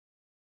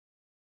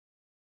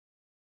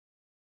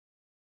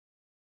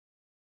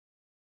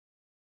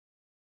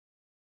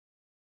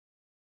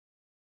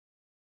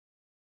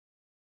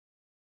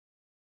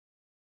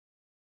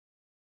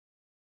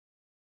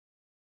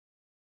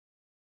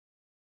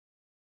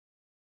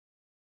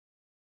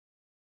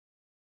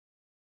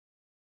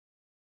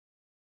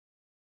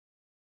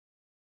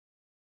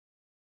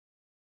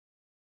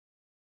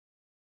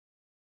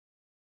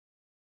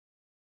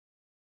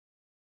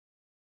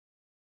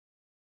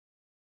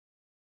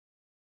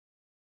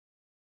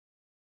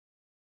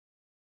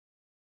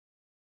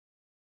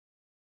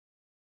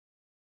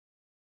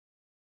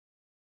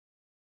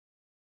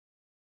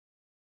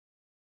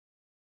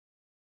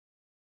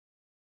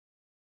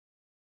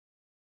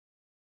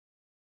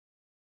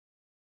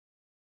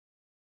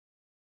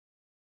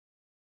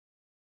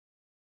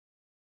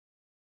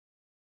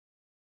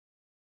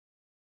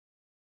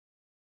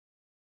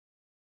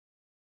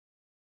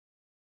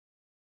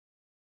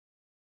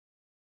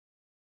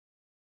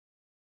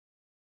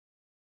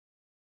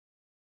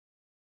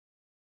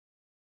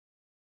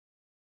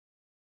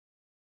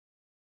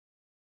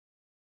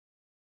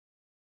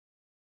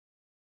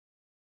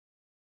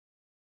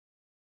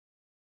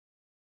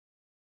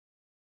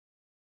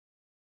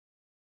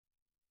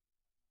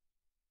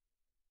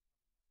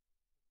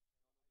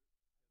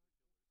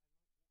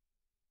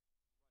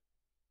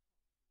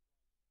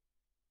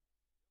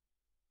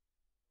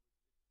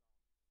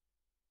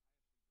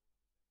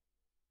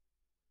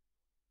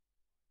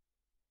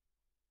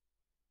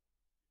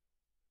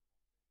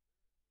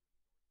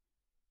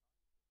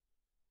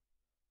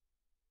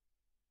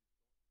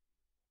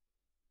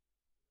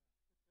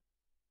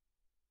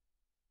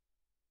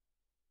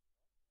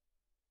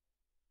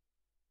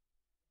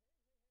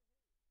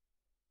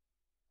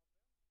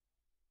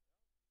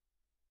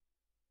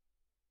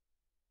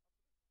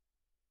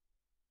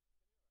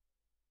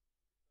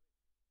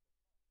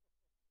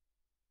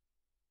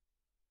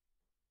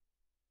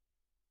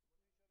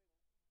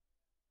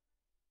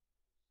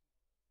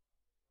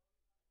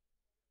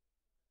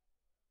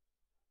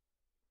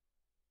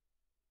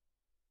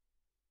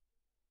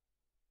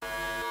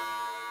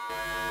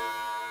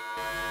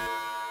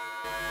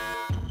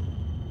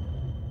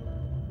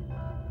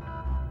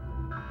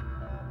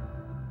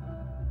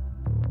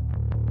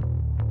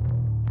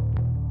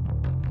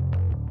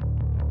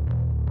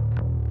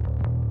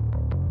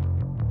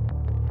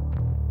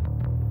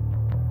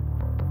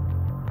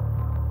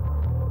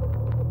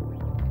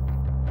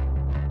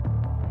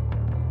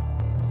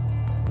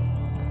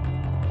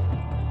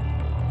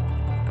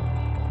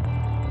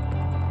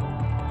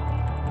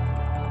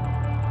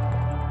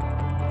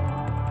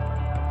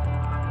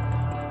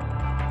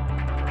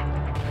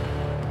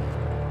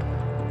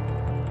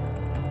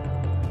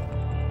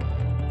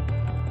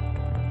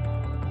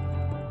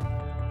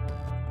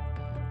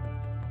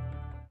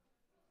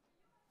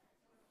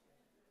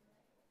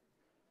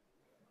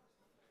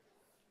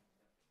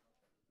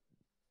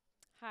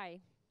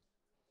Hi.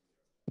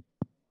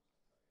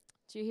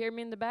 Do you hear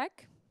me in the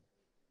back?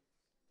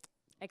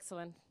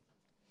 Excellent.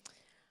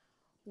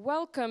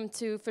 Welcome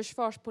to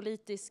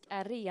Försvarspolitisk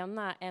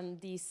Arena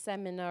and the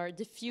seminar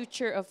The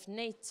Future of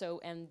NATO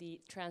and the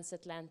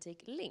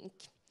Transatlantic Link.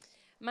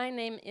 My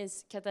name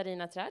is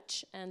Katarina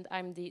Tracz and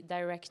I'm the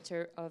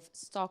director of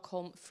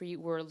Stockholm Free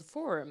World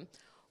Forum,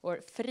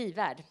 or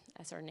Frivärld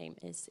as our name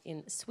is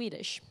in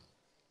Swedish.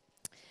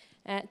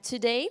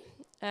 Today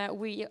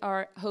we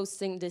are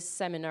hosting this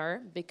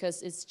seminar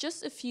because it's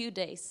just a few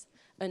days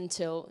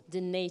until the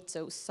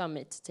NATO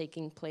summit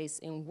taking place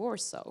in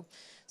Warsaw.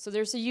 So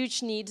there's a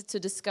huge need to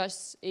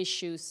discuss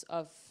issues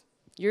of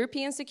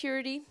European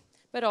security,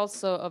 but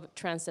also of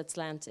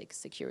transatlantic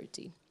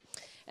security.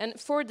 And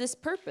for this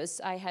purpose,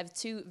 I have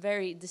two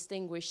very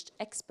distinguished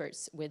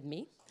experts with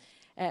me.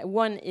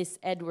 One is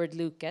Edward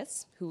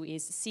Lucas, who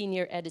is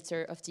senior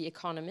editor of The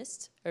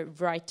Economist, a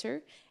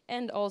writer,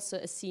 and also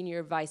a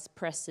senior vice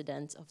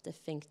president of the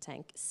think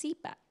tank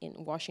CEPA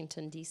in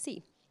Washington,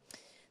 D.C.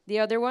 The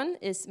other one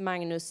is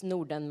Magnus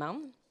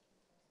Nordenman,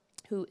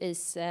 who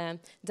is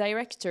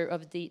director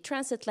of the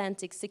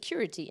Transatlantic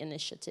Security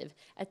Initiative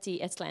at the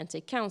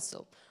Atlantic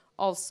Council,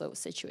 also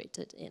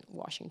situated in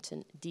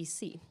Washington,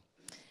 D.C.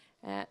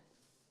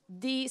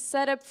 The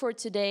setup for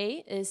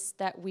today is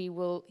that we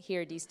will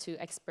hear these two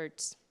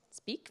experts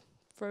speak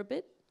for a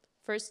bit.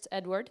 First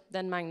Edward,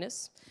 then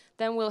Magnus.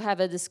 Then we'll have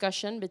a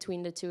discussion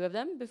between the two of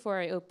them before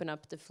I open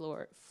up the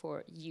floor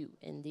for you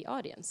in the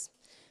audience.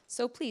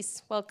 So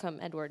please, welcome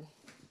Edward.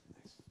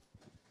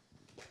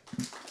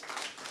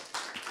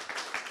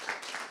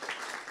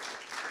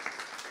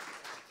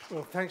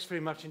 Well, thanks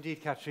very much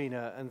indeed,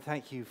 Katarina, and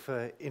thank you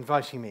for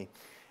inviting me.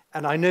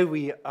 And I know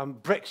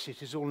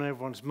Brexit is all in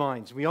everyone's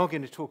minds. We are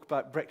going to talk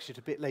about Brexit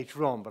a bit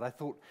later on, but I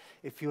thought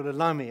if you'll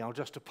allow me, I'll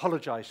just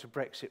apologise for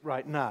Brexit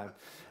right now,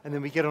 and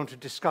then we get on to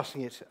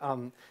discussing it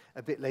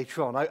a bit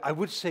later on. I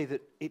would say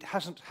that it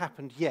hasn't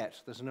happened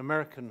yet. There's an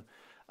American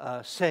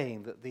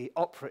saying that the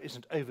opera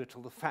isn't over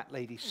till the fat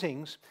lady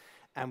sings,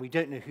 and we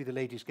don't know who the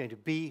lady's going to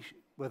be,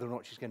 whether or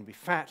not she's going to be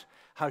fat,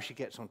 how she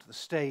gets onto the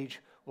stage,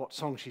 what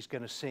song she's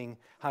going to sing,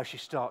 how she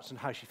starts and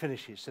how she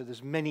finishes. So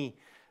there's many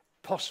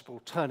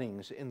possible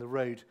turnings in the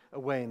road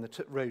away in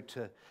the road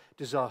to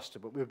disaster,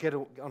 but we'll get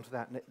onto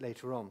that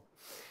later on.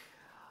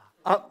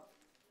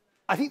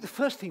 I think the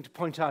first thing to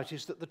point out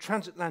is that the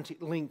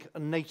transatlantic link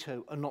and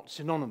NATO are not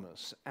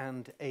synonymous,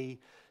 and a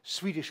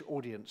Swedish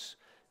audience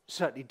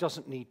certainly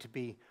doesn't need to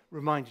be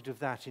reminded of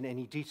that in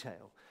any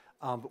detail.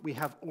 But we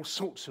have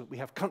we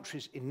have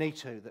countries in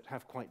NATO that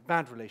have quite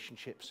bad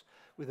relationships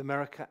with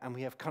America, and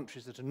we have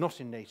countries that are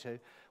not in NATO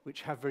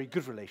which have very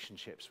good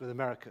relationships with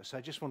America. So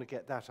I just want to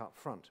get that up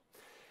front.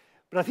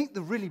 But I think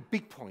the really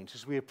big point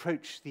as we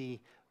approach the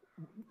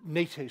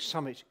NATO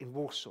summit in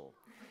Warsaw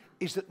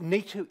is that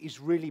NATO is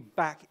really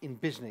back in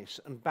business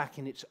and back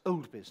in its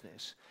old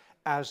business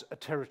as a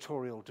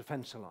territorial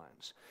defense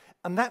alliance.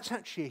 And that's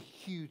actually a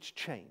huge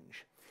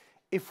change.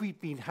 If we'd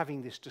been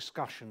having this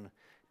discussion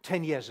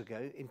 10 years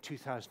ago, in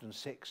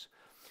 2006,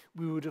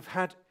 we would have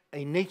had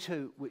a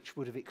NATO which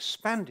would have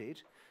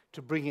expanded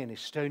to bring in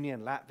Estonia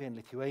and Latvia and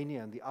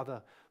Lithuania and the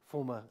other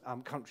former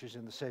countries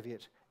in the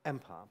Soviet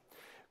Empire.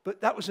 But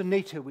that was a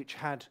NATO which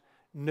had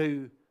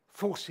no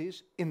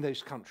forces in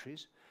those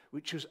countries,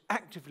 which was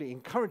actively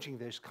encouraging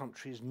those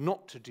countries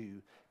not to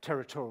do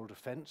territorial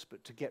defense,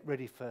 but to get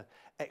ready for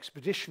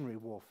expeditionary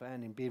warfare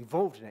and be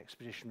involved in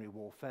expeditionary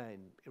warfare in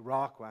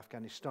Iraq or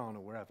Afghanistan or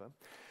wherever.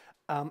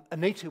 A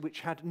NATO which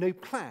had no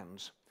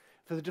plans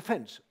for the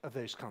defense of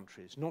those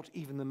countries, not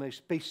even the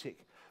most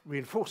basic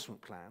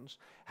reinforcement plans,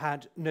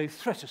 had no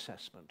threat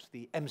assessment.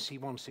 The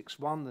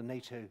MC-161, the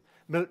NATO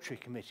military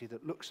committee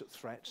that looks at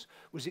threats,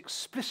 was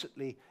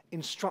explicitly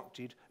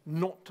instructed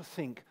not to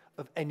think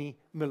of any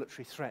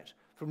military threat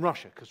from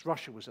Russia, because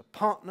Russia was a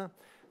partner,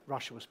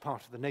 Russia was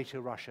part of the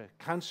NATO-Russia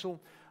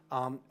Council,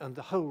 and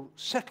the whole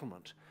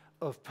settlement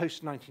of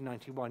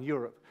post-1991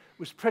 Europe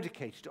was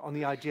predicated on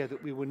the idea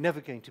that we were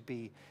never going to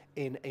be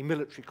in a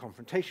military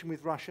confrontation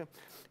with Russia,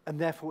 and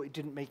therefore it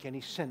didn't make any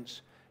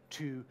sense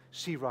to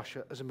see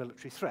Russia as a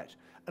military threat.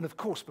 And of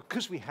course,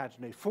 because we had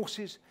no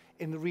forces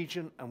in the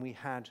region and we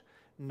had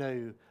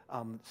no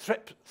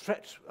threat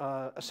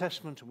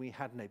assessment and we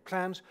had no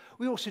plans,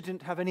 we also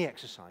didn't have any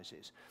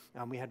exercises.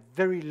 We had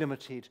very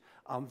limited,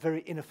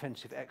 very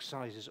inoffensive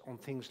exercises on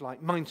things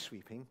like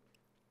minesweeping,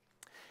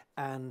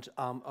 and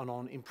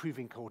on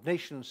improving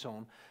coordination and so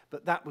on,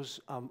 but that was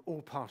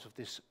all part of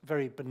this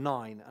very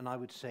benign and I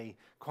would say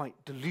quite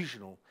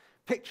delusional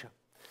picture.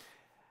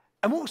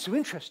 And what was so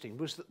interesting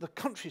was that the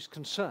countries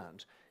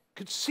concerned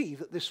could see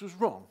that this was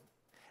wrong.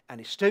 And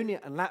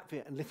Estonia and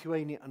Latvia and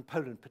Lithuania and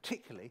Poland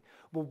particularly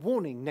were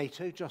warning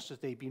NATO, just as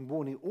they'd been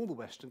warning all the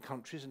Western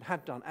countries and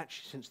had done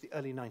actually since the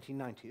early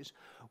 1990s,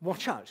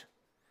 watch out.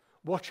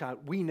 Watch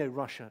out, we know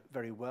Russia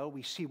very well,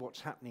 we see what's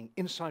happening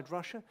inside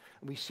Russia,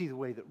 and we see the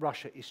way that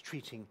Russia is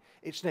treating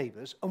its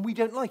neighbours, and we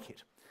don't like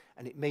it.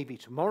 And it may be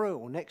tomorrow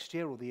or next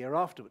year or the year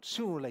after, but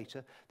sooner or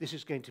later, this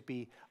is going to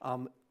be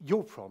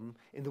your problem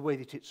in the way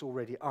that it's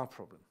already our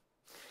problem.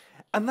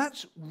 And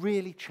that's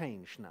really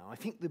changed now. I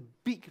think the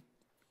big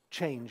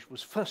change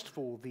was, first of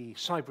all, the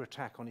cyber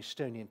attack on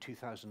Estonia in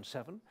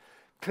 2007,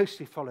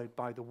 closely followed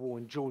by the war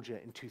in Georgia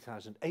in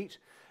 2008,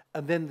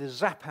 and then the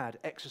Zapad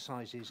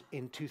exercises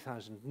in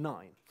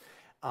 2009,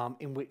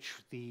 in which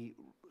the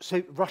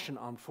Russian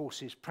armed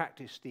forces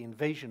practiced the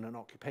invasion and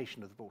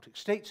occupation of the Baltic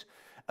states,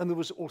 and there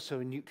was also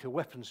a nuclear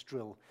weapons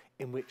drill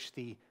in which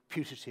the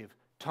putative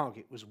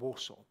target was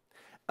Warsaw.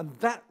 And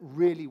that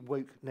really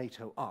woke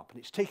NATO up, and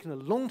it's taken a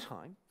long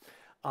time.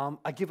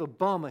 I give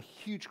Obama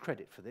huge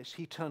credit for this.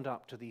 He turned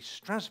up to the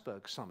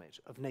Strasbourg summit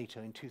of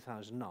NATO in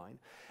 2009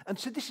 and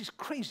said, this is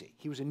crazy.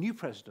 He was a new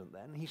president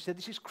then. He said,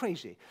 this is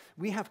crazy.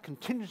 We have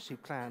contingency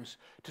plans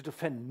to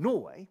defend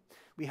Norway.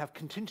 We have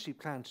contingency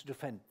plans to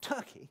defend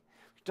Turkey,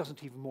 which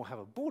doesn't even more have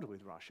a border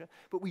with Russia,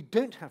 but we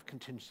don't have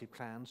contingency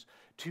plans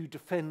to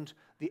defend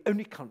the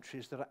only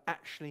countries that are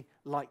actually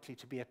likely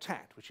to be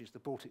attacked, which is the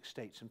Baltic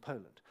states and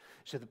Poland.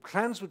 So the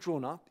plans were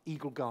drawn up,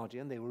 Eagle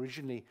Guardian. They were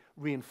originally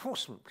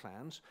reinforcement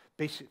plans,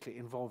 basically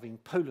involving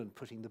Poland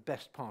putting the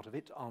best part of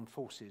its armed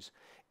forces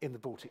in the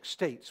Baltic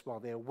states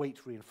while they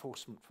await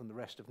reinforcement from the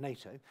rest of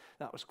NATO.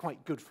 That was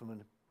quite good from a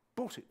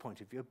Baltic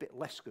point of view, a bit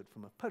less good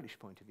from a Polish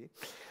point of view.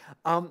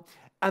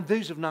 And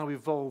those have now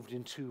evolved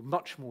into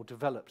much more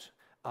developed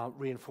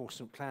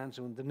reinforcement plans,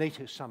 and the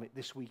NATO summit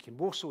this week in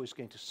Warsaw is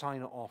going to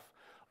sign off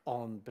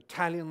on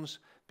battalions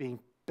being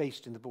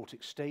based in the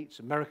Baltic states,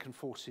 American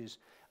forces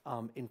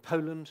in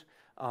Poland,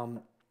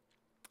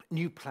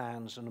 new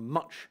plans, and a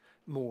much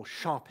more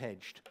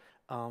sharp-edged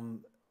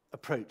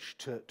approach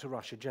to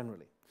Russia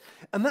generally.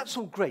 And that's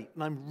all great,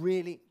 and I'm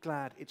really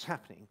glad it's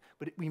happening,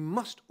 but we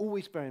must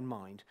always bear in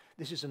mind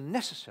this is a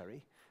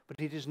necessary,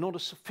 but it is not a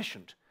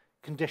sufficient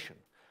condition.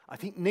 I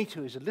think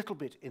NATO is a little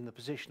bit in the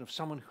position of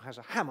someone who has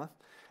a hammer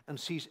and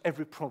sees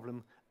every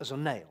problem as a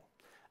nail.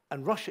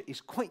 And Russia is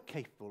quite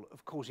capable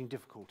of causing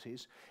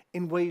difficulties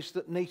in ways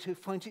that NATO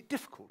finds it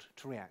difficult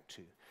to react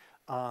to.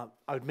 I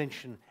would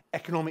mention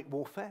economic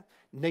warfare.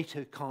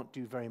 NATO can't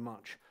do very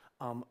much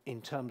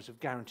in terms of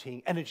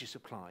guaranteeing energy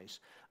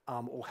supplies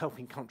or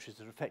helping countries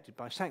that are affected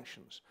by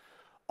sanctions.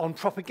 On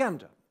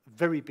propaganda, a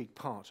very big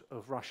part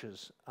of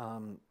Russia's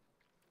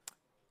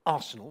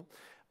arsenal.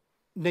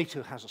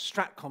 NATO has a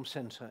Stratcom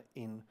center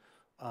in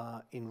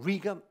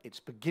Riga.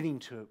 It's beginning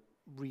to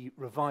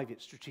revive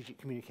its strategic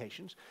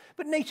communications.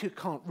 But NATO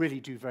can't really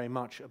do very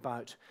much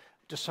about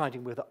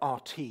deciding whether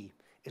RT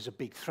is a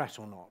big threat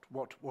or not.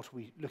 What are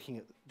we looking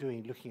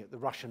at the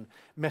Russian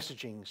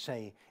messaging,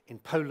 say, in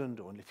Poland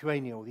or in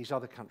Lithuania or these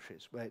other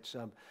countries, where it's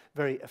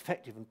very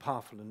effective and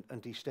powerful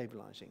and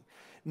destabilizing.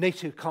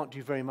 NATO can't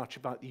do very much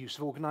about the use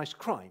of organized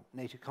crime.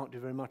 NATO can't do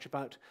very much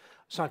about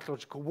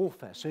psychological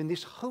warfare. So in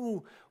this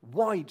whole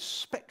wide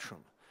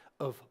spectrum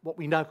of what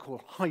we now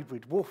call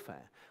hybrid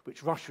warfare,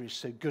 which Russia is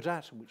so good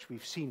at and which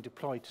we've seen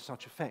deployed to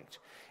such effect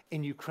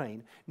in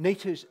Ukraine,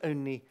 NATO is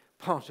only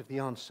part of the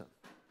answer.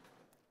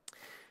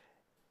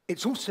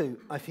 It's also,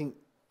 I think,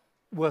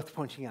 worth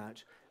pointing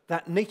out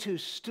that NATO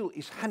still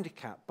is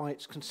handicapped by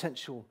its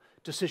consensual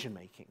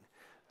decision-making.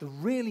 The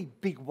really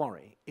big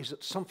worry is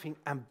that something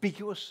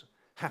ambiguous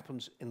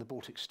happens in the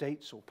Baltic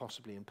states or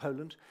possibly in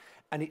Poland,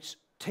 and it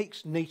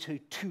takes NATO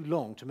too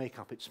long to make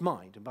up its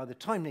mind. And by the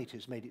time NATO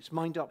has made its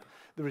mind up,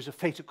 there is a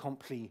fait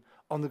accompli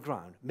on the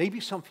ground. Maybe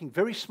something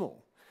very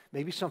small,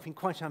 maybe something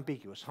quite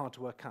ambiguous, hard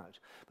to work out.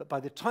 But by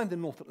the time the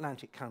North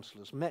Atlantic Council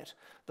has met,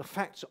 the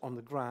facts are on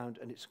the ground,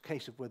 and it's a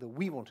case of whether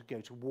we want to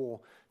go to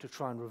war to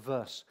try and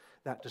reverse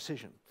that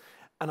decision.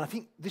 And I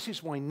think this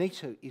is why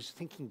NATO is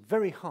thinking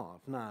very hard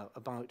now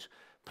about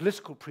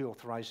political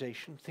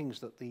pre-authorization, things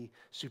that the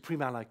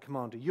Supreme Allied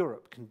Commander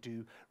Europe can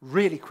do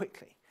really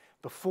quickly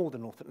before the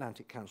North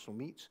Atlantic Council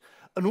meets,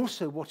 and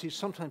also what is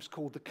sometimes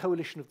called the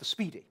coalition of the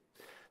speedy.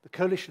 The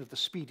coalition of the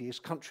speedy is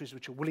countries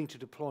which are willing to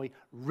deploy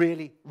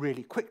really,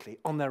 really quickly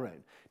on their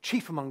own.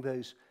 Chief among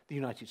those, the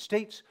United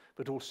States,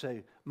 but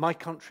also my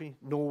country,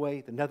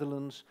 Norway, the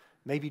Netherlands,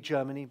 maybe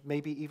Germany,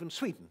 maybe even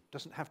Sweden.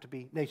 Doesn't have to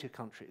be NATO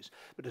countries.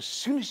 But as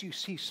soon as you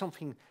see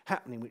something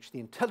happening which the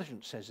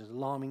intelligence says is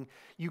alarming,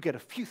 you get a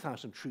few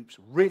thousand troops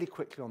really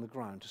quickly on the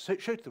ground to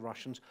show to the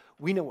Russians,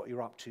 we know what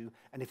you're up to,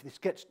 and if this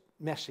gets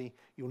messy,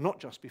 you'll not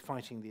just be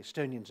fighting the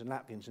Estonians and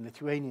Latvians and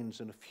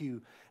Lithuanians and a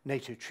few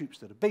NATO troops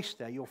that are based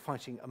there, you're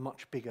fighting a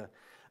much bigger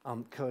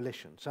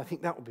coalition. So I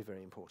think that will be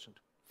very important.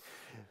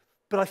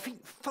 But I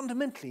think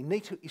fundamentally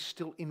NATO is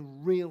still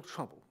in real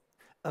trouble.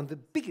 And the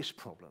biggest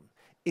problem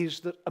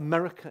is that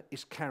America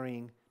is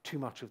carrying too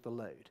much of the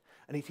load.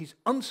 And it is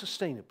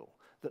unsustainable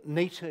that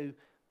NATO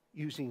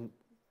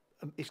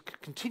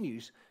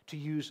continues to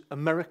use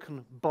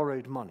American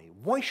borrowed money.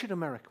 Why should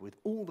America, with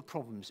all the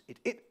problems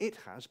it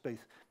has,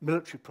 both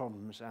military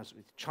problems as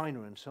with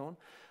China and so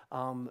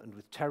on, and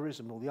with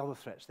terrorism and all the other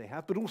threats they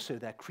have, but also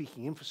their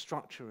creaking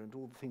infrastructure and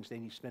all the things they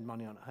need to spend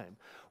money on at home,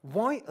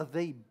 why are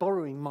they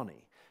borrowing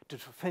money to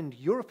defend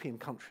European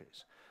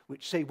countries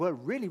which say we're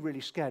really,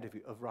 really scared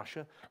of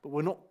Russia, but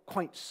we're not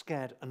quite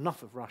scared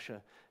enough of Russia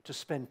to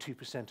spend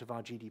 2% of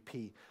our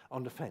GDP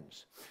on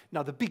defense?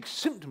 Now, the big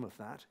symptom of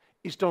that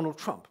is Donald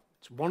Trump.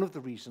 It's one of the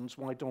reasons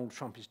why Donald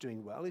Trump is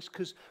doing well, is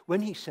because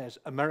when he says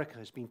America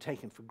has been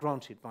taken for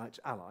granted by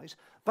its allies,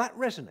 that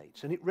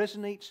resonates, and it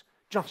resonates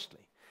justly.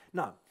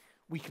 Now,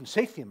 we can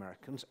say to the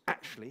Americans,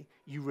 actually,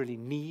 you really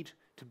need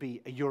to be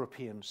a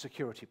European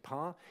security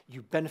power.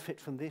 You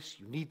benefit from this.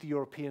 You need the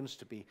Europeans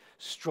to be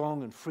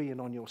strong and free and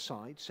on your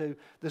side. So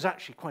there's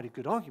actually quite a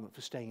good argument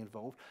for staying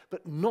involved,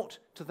 but not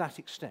to that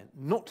extent,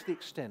 not to the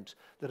extent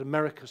that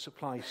America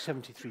supplies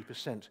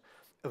 73%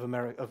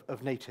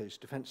 of NATO's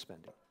defense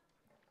spending.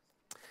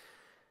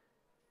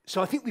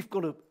 So I think we've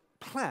got a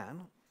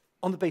plan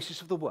on the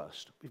basis of the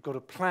worst. We've got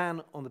a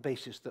plan on the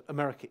basis that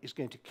America is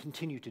going to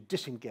continue to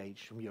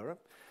disengage from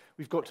Europe.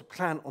 We've got to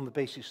plan on the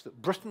basis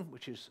that Britain,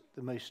 which is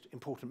the most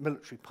important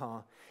military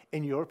power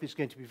in Europe, is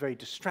going to be very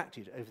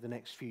distracted over the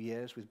next few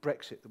years with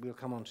Brexit that we'll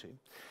come on to.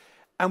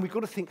 And we've got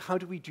to think, how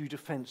do we do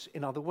defense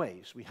in other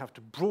ways? We have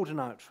to broaden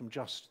out from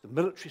just the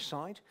military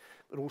side,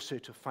 but also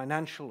to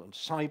financial and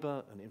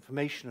cyber and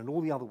information and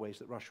all the other ways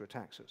that Russia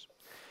attacks us.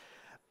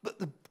 But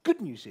the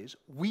good news is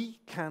we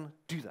can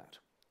do that.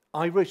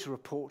 I wrote a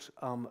report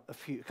a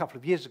couple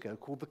of years ago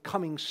called The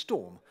Coming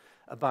Storm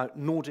about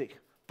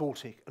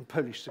Nordic-Baltic and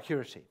Polish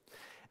security.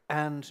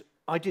 And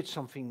I did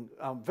something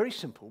very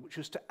simple, which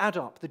was to add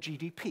up the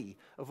GDP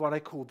of what I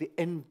call the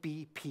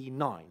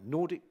NBP9,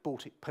 Nordic,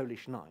 Baltic,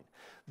 Polish 9.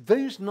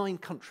 Those 9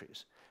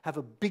 countries have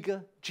a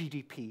bigger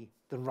GDP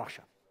than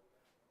Russia.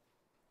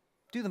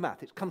 Do the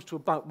math. It comes to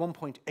about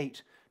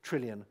 1.8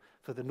 trillion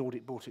for the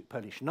Nordic, Baltic,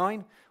 Polish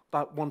 9,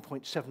 about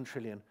 1.7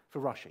 trillion for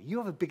Russia. You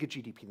have a bigger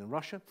GDP than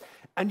Russia,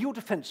 and your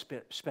defense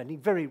spending,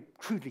 very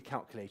crudely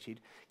calculated,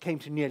 came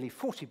to nearly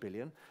 40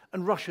 billion,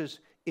 and Russia's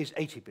is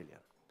 80 billion.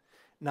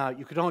 Now,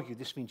 you could argue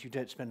this means you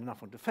don't spend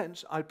enough on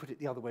defense. I'd put it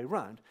the other way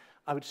around.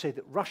 I would say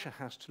that Russia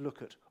has to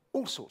look at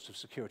all sorts of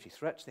security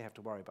threats. They have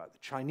to worry about the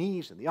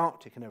Chinese and the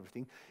Arctic and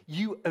everything.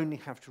 You only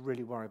have to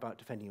really worry about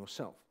defending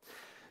yourself.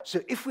 So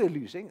if we're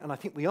losing, and I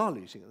think we are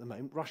losing at the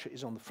moment, Russia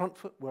is on the front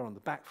foot, we're on the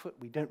back foot,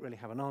 we don't really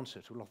have an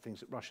answer to a lot of things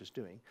that Russia's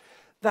doing.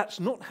 That's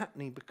not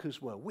happening because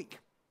we're weak.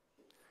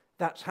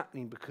 That's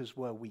happening because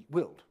we're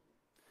weak-willed.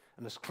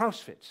 And as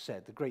Clausewitz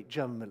said, the great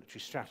German military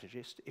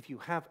strategist, if you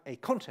have a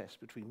contest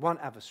between one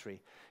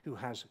adversary who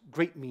has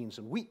great means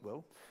and weak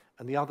will,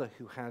 and the other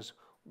who has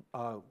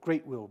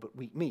great will but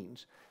weak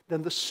means,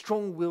 then the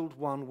strong-willed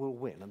one will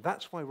win. And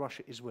that's why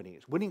Russia is winning.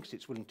 It's winning because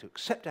it's willing to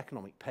accept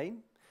economic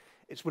pain,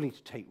 it's willing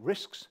to take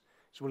risks,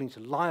 it's willing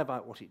to lie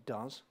about what it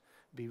does,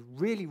 be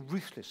really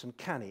ruthless and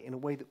canny in a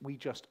way that we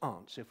just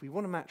aren't. So if we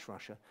want to match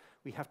Russia,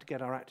 we have to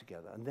get our act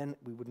together, and then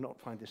we would not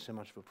find this so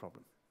much of a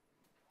problem.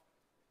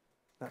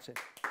 That's it.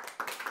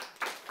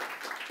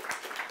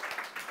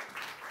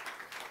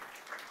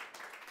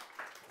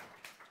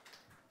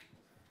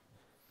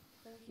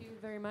 Thank you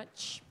very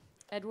much,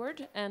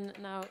 Edward. And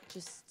now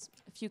just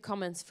a few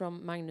comments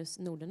from Magnus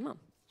Nordenman.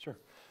 Sure.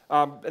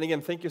 And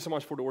again, thank you so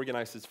much for the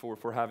organizers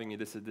for having me.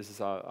 This is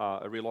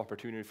a real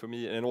opportunity for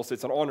me, and also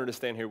it's an honor to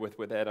stand here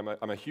with Ed.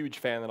 I'm a huge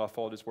fan, and I've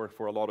followed his work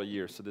for a lot of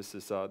years. So this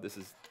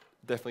is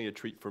definitely a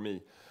treat for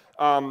me.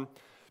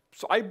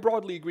 So I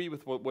broadly agree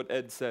with what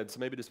Ed said. So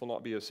maybe this will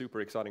not be a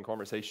super exciting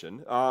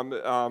conversation.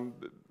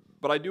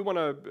 But I do want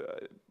to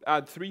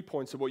add 3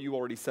 points of what you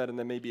already said, and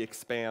then maybe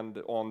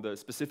expand on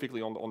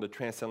specifically on the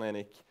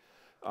transatlantic.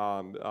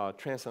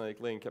 Transatlantic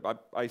link.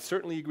 I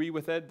certainly agree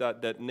with Ed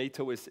that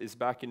NATO is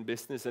back in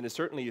business, and it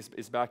certainly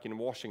is back in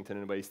Washington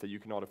in ways that you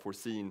cannot have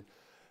foreseen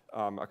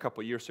a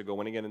couple of years ago.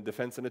 And again, in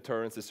defense and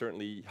deterrence is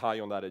certainly high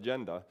on that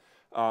agenda.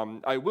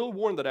 I will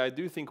warn that I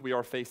do think we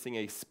are facing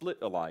a split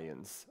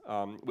alliance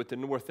with the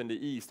North and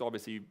the East,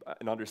 obviously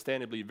and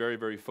understandably very,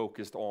 very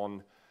focused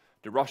on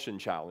the Russian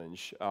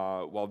challenge,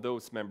 while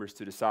those members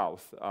to the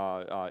South,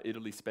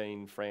 Italy,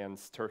 Spain,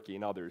 France, Turkey,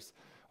 and others,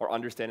 are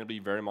understandably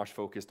very much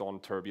focused on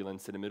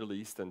turbulence in the Middle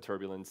East and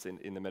turbulence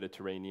in the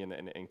Mediterranean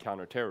and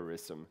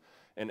counterterrorism.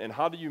 And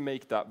how do you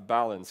make that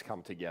balance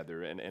come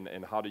together?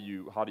 And how do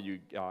you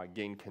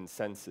gain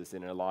consensus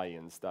in an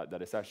alliance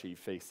that is actually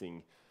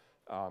facing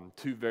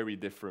two very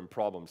different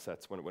problem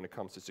sets when it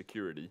comes to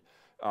security?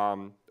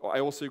 I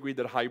also agree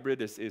that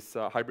hybrid is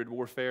hybrid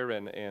warfare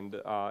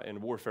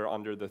and warfare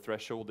under the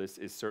threshold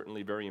is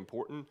certainly very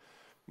important.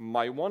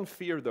 My one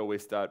fear, though,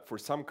 is that for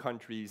some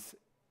countries,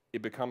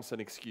 it becomes an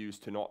excuse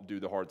to not do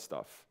the hard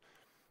stuff.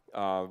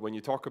 When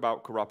you talk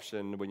about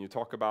corruption, when you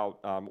talk about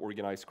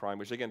organized crime,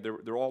 which again,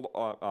 they're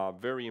all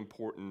very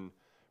important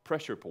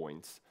pressure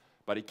points,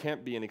 but it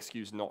can't be an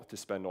excuse not to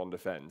spend on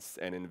defense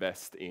and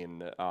invest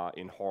in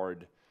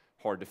hard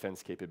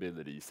defense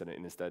capabilities, and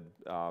instead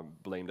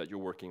blame that you're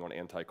working on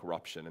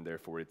anti-corruption, and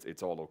therefore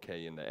it's all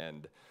okay in the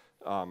end.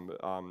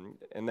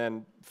 And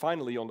then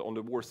finally, on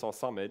the Warsaw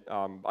Summit,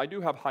 I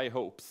do have high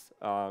hopes.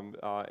 And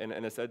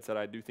as Ed said,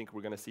 I do think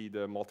we're going to see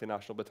the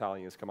multinational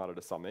battalions come out of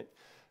the summit,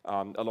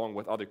 along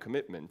with other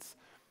commitments.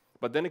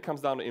 But then it comes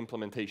down to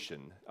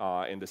implementation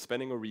and the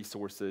spending of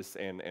resources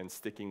and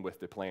sticking with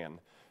the plan.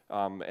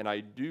 And I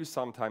do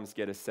sometimes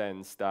get a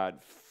sense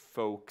that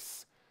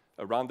folks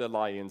around the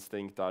alliance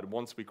think that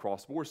once we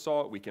cross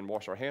Warsaw, we can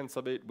wash our hands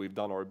of it, we've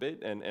done our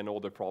bit, and all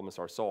the problems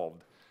are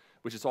solved.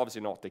 which is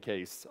obviously not the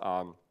case.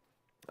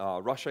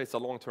 Russia is a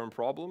long-term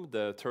problem.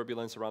 The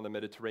turbulence around the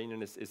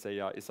Mediterranean is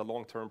a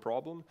long-term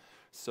problem.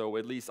 So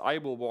at least I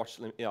will watch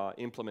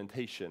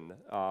implementation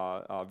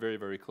very,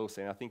 very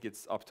closely. And I think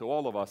it's up to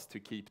all of us to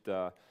keep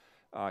the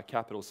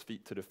capital's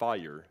feet to the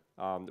fire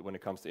when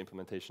it comes to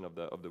implementation of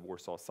the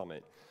Warsaw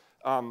Summit.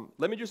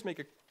 Let me just make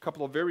a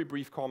couple of very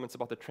brief comments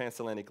about the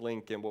Transatlantic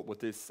link and what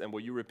this and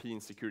what European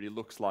security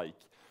looks like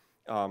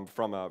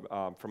from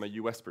a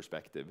US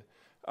perspective.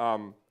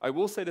 I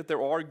will say that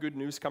there are good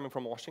news coming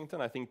from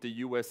Washington. I think the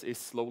US is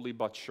slowly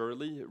but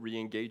surely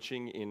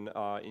re-engaging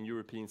in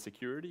European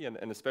security,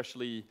 and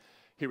especially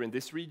here in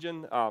this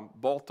region.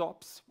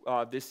 Baltops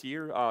this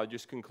year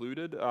just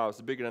concluded.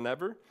 It's bigger than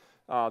ever.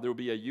 There will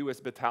be a US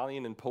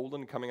battalion in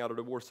Poland coming out of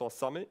the Warsaw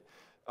Summit.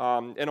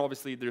 And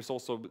obviously, there's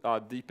also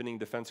deepening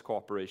defense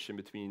cooperation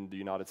between the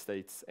United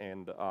States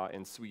and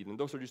Sweden.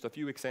 Those are just a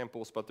few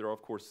examples, but they're,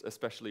 of course,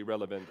 especially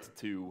relevant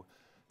to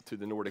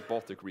the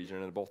Nordic-Baltic region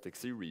and the Baltic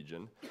Sea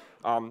region.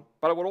 But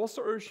I would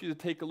also urge you to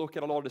take a look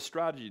at a lot of the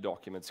strategy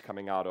documents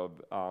coming out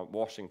of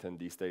Washington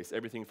these days,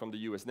 everything from the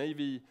US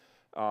Navy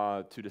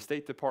to the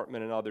State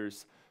Department and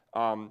others,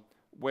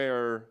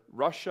 where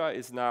Russia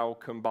is now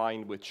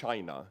combined with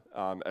China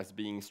as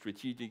being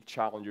strategic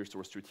challengers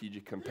or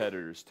strategic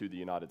competitors to the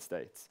United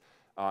States.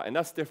 And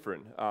that's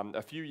different.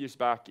 A few years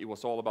back, it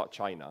was all about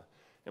China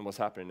and what's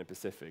happening in the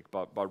Pacific,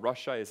 but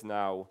Russia is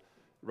now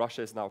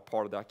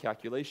part of that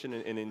calculation,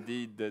 and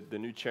indeed the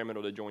new chairman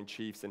of the Joint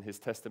Chiefs in his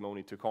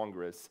testimony to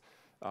Congress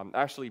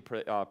actually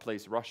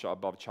placed Russia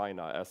above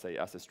China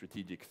as a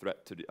strategic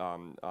threat to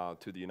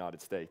the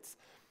United States.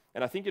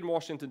 And I think in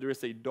Washington there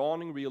is a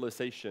dawning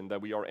realization that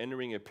we are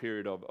entering a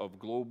period of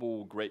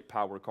global great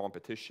power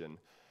competition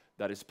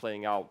that is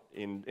playing out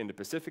in the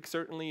Pacific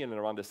certainly and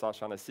around the South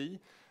China Sea,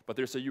 but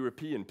there's a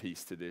European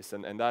piece to this,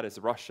 and that is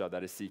Russia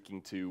that is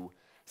seeking to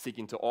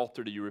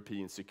alter the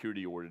European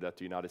security order that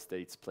the United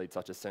States played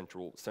such a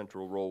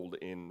central role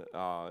in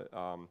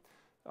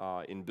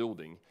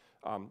building.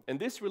 And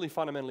this really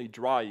fundamentally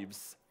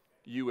drives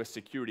US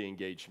security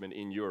engagement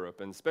in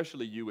Europe, and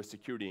especially US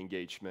security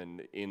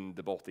engagement in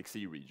the Baltic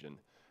Sea region.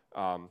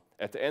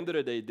 At the end of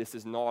the day, this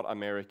is not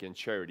American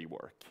charity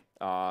work.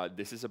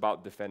 This is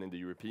about defending the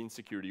European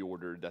security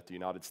order that the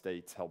United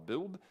States helped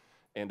build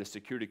and the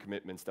security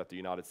commitments that the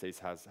United States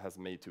has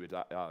made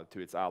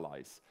to its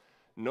allies.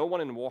 No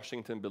one in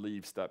Washington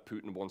believes that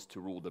Putin wants to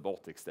rule the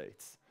Baltic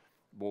states.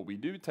 What we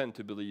do tend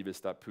to believe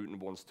is that Putin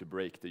wants to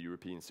break the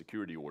European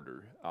security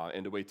order.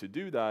 And the way to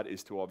do that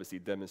is to obviously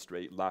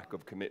demonstrate lack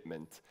of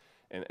commitment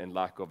and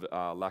lack of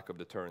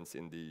deterrence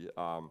in the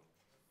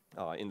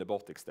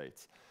Baltic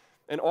states.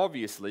 And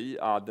obviously,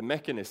 the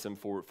mechanism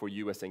for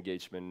US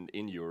engagement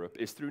in Europe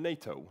is through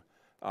NATO.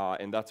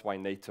 And that's why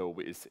NATO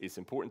is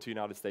important to the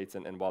United States,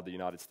 and while the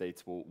United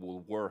States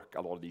will work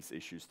a lot of these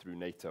issues through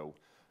NATO,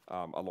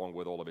 along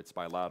with all of its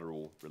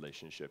bilateral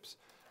relationships.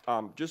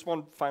 Just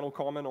one final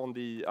comment on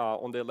the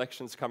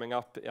elections coming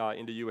up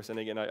in the U.S. And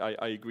again,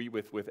 I agree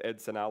with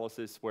Ed's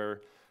analysis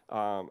where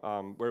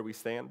we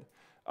stand.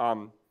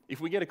 If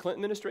we get a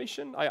Clinton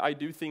administration, I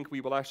do think we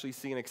will actually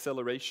see an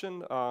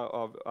acceleration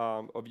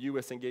of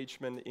U.S.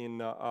 engagement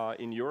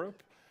in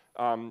Europe.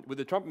 With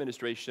the Trump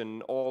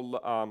administration,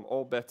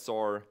 all bets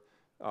are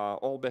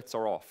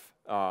off,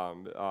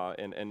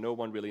 and no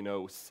one really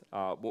knows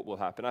what will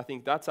happen. I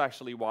think that's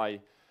actually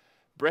why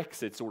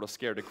Brexit sort of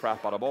scared the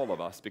crap out of all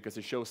of us, because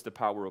it shows the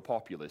power of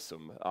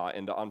populism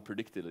and the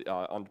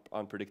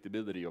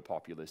unpredictability of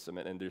populism,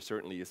 and there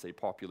certainly is a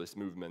populist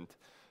movement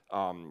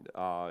in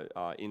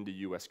the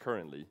U.S.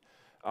 currently.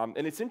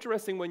 And it's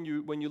interesting when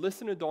you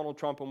listen to Donald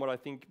Trump, and what I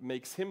think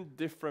makes him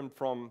different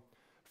from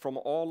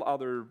all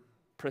other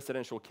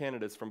presidential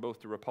candidates from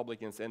both the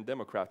Republicans and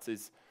Democrats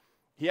is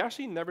he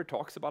actually never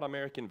talks about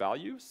American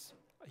values.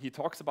 He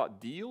talks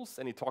about deals,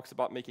 and he talks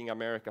about making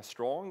America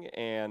strong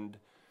and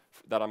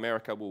that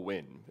America will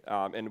win.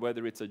 And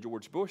whether it's a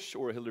George Bush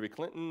or a Hillary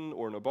Clinton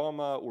or an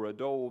Obama or a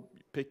Dole,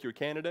 pick your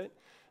candidate.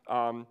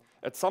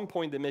 At some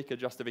point they make a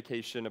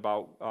justification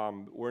about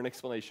or an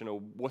explanation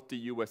of what the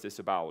US is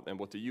about and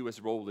what the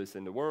US role is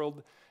in the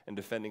world, and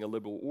defending a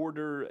liberal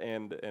order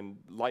and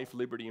life,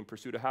 liberty, and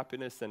pursuit of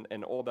happiness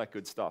and all that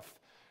good stuff.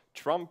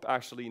 Trump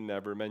actually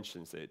never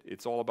mentions it.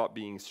 It's all about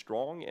being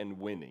strong and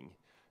winning.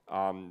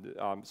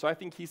 So I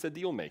think he's a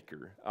deal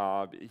maker.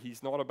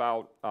 He's not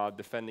about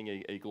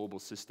defending a global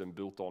system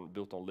built on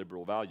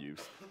liberal values.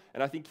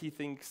 And I think he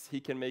thinks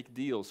he can make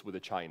deals with a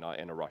China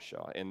and a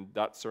Russia. And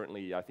that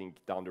certainly, I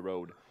think, down the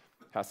road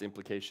has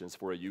implications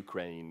for a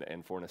Ukraine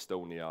and for an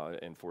Estonia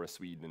and for a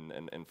Sweden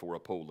and for a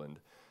Poland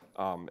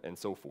and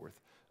so forth.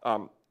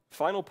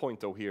 Final point,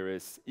 though, here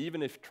is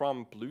even if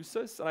Trump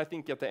loses, and I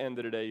think at the end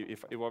of the day,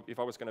 if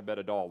I was going to bet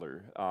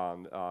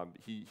 $1,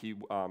 he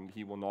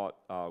will not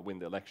win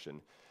the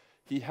election.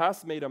 He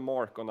has made a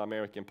mark on the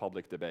American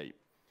public debate,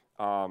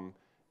 and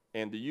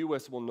the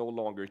U.S. will no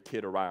longer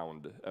kid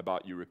around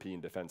about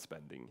European defense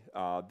spending.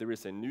 There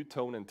is a new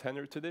tone and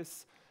tenor to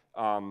this.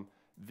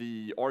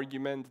 The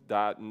argument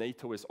that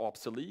NATO is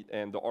obsolete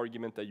and the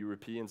argument that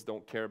Europeans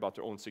don't care about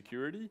their own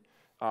security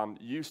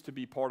used to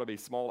be part of a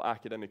small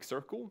academic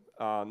circle.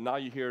 Now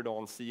you hear it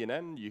on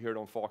CNN, you hear it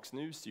on Fox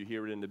News, you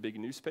hear it in the big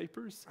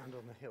newspapers. And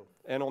on the Hill.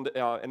 And,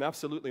 and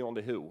absolutely on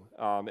the Hill.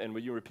 And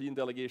when European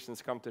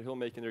delegations come to the Hill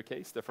making their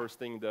case, the first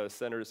thing the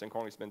senators and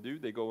congressmen do,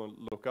 they go and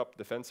look up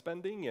defense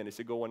spending, and is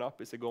it going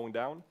up, is it going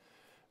down?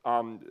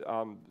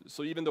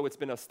 So even though it's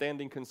been a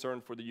standing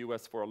concern for the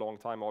US for a long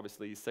time,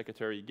 obviously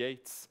Secretary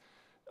Gates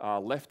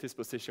left his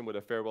position with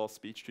a farewell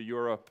speech to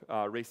Europe,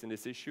 raising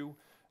this issue.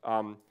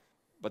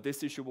 But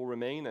this issue will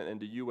remain, and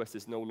the US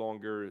is no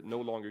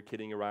longer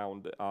kidding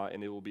around,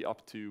 and it will be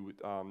up to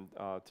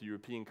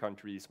European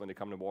countries when they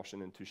come to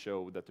Washington to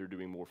show that they're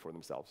doing more for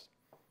themselves.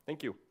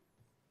 Thank you.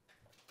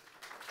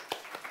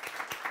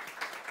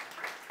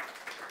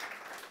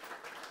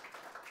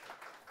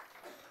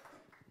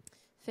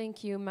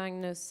 Thank you,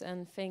 Magnus,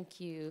 and thank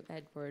you,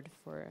 Edward,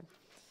 for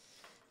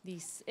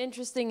these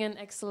interesting and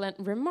excellent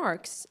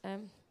remarks.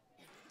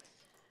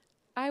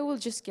 I will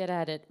just get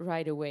at it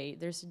right away.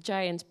 There's a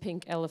giant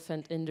pink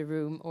elephant in the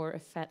room, or a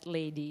fat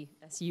lady,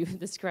 as you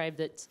described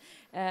it.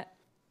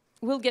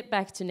 We'll get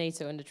back to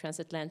NATO and the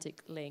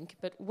transatlantic link,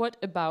 but what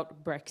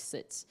about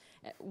Brexit?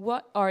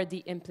 What are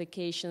the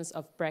implications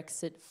of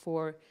Brexit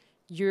for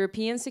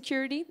European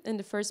security in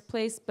the first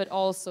place, but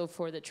also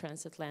for the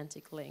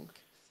transatlantic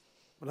link?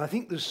 Well, I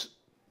think there's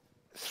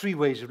three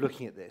ways of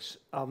looking at this.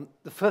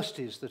 The first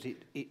is that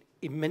it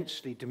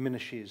immensely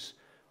diminishes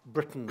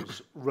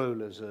Britain's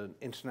role as an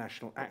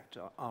international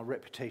actor. Our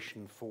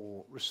reputation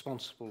for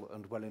responsible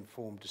and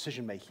well-informed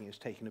decision-making has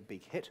taken a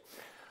big hit.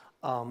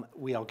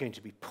 We are going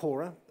to be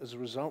poorer as a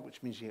result,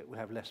 which means we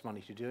have less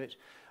money to do it.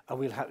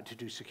 We'll have to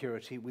do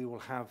security. We will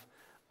have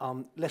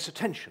less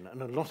attention,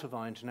 and a lot of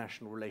our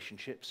international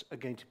relationships are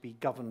going to be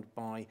governed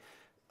by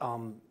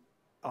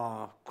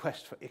our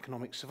quest for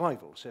economic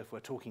survival. So if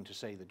we're talking to,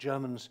 say, the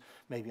Germans,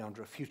 maybe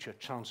under a future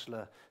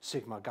Chancellor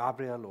Sigmar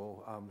Gabriel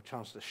or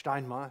Chancellor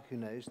Steinmeier, who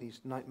knows,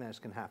 these nightmares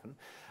can happen.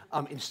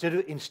 Instead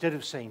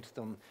of saying to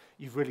them,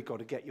 you've really got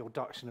to get your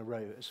ducks in a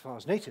row as far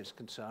as NATO is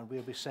concerned,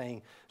 we'll be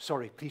saying,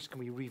 sorry, please can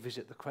we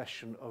revisit the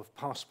question of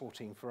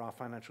passporting for our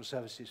financial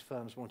services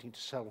firms wanting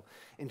to sell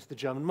into the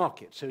German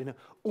market. So in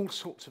all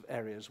sorts of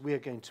areas, we are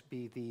going to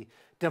be the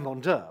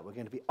demandeur. We're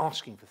going to be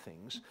asking for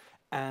things,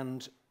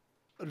 and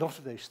a lot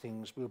of those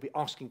things we'll be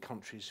asking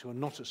countries who are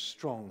not as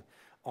strong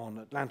on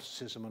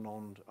Atlanticism and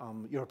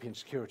on European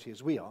security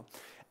as we are.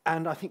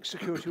 And I think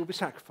security will be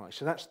sacrificed.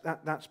 So that's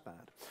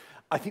bad.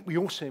 I think we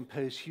also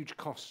impose huge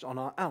costs on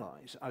our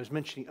allies. I was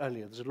mentioning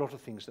earlier, there's a lot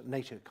of things that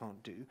NATO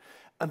can't do,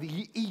 and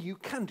the EU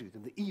can do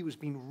them. The EU has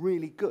been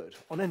really good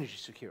on energy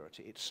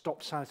security. It's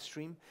stopped South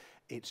Stream.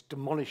 It's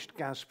demolished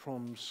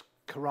Gazprom's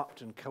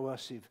corrupt and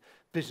coercive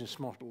business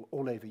model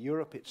all over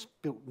Europe. It's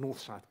built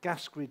north-south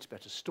gas grids,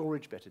 better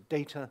storage, better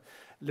data,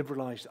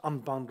 liberalised,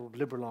 unbundled,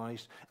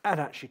 liberalised, and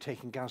actually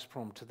taking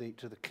Gazprom to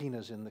the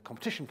cleaners in the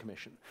Competition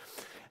Commission.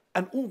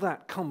 And all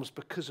that comes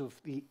because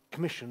of the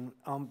Commission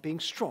being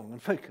strong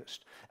and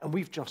focused. And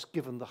we've just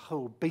given the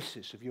whole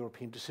basis of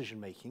European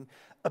decision-making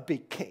a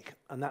big kick,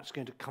 and that's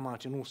going to come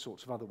out in all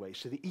sorts of other ways.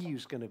 So the EU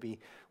is going to be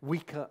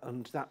weaker,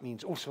 and that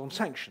means also on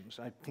sanctions.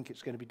 I think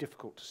it's going to be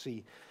difficult to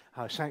see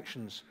how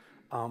sanctions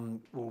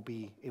will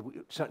be,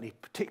 certainly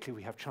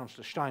particularly we have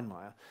Chancellor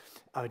Steinmeier,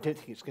 I don't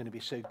think it's going to be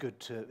so good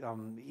to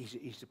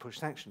easy to push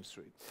sanctions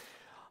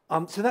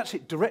through. So that's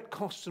it, direct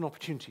costs and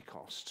opportunity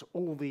costs,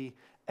 all the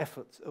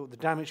effort, the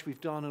damage we've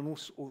done, and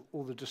also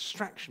all the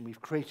distraction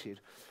we've created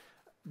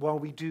while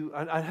we do.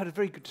 I had a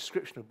very good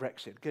description of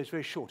Brexit. It goes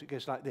very short. It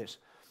goes like this.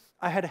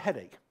 I had a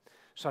headache,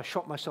 so I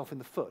shot myself in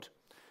the foot.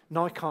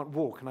 Now I can't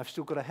walk, and I've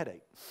still got a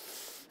headache.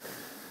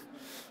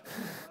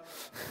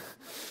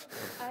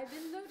 I've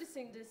been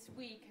noticing this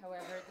week,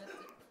 however, that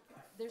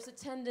there's a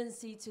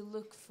tendency to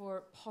look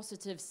for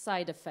positive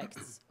side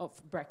effects of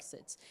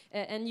Brexit.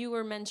 And you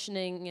were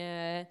mentioning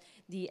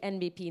the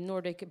NBP,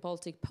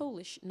 Nordic-Baltic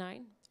Polish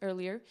 9,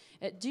 earlier.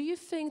 Do you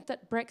think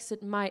that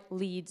Brexit might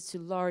lead to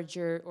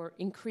larger or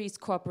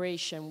increased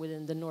cooperation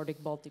within the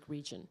Nordic-Baltic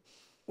region?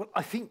 Well,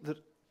 I think that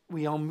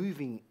we are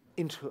moving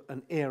into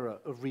an era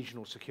of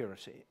regional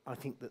security. I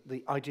think that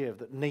the idea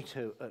that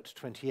NATO at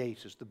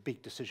 28 as the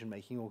big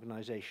decision-making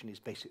organization is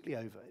basically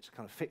over. It's a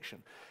kind of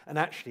fiction. And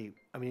actually,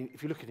 I mean,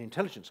 if you look at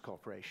intelligence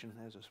cooperation,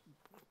 there's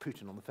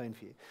Putin on the phone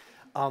for you,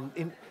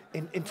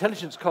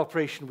 intelligence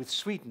cooperation with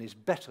Sweden is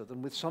better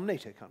than with some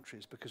NATO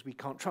countries because we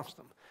can't trust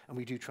them, and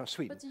we do trust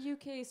Sweden. But the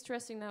UK is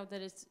stressing now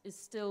that it is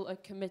still a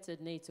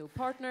committed NATO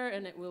partner,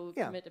 and it will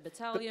commit a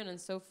battalion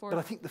and so forth. But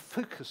I think the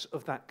focus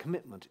of that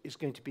commitment is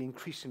going to be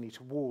increasingly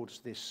towards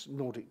this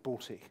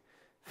Nordic-Baltic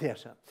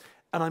theatre.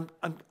 And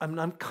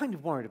I'm kind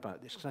of worried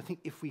about this, because I think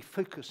if we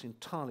focus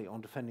entirely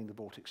on defending the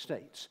Baltic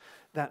states,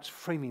 that's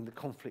framing the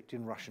conflict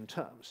in Russian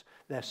terms.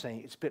 They're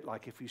saying it's a bit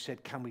like if you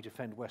said, can we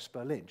defend West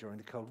Berlin during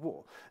the Cold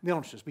War? And the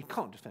answer is we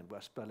can't defend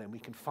West Berlin. We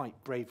can fight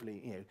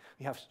bravely. You know,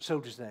 we have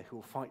soldiers there who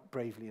will fight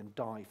bravely and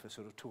die for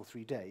sort of 2 or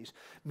 3 days.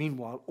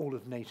 Meanwhile, all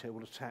of NATO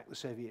will attack the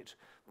Soviet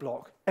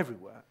bloc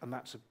everywhere, and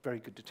that's a very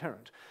good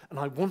deterrent. And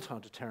I want our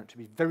deterrent to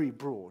be very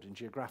broad in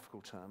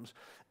geographical terms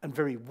and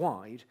very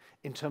wide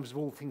in terms of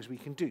all things we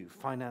can do,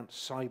 finance,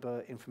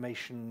 cyber,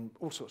 information,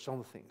 all sorts of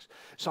other things.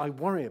 So I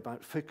worry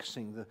about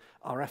focusing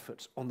our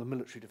efforts on the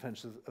military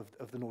defence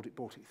of the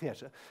Nordic-Baltic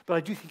theatre, but I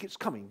do think it's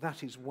coming.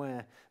 That is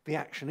where the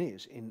action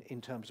is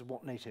in terms of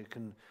what NATO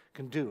can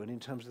do and in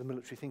terms of the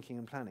military thinking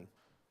and planning.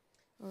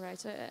 All right,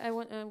 so I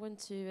want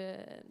to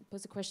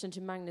pose a question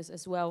to Magnus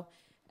as well.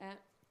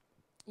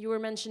 You were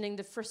mentioning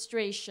the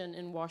frustration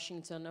in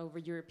Washington over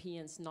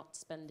Europeans not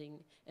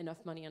spending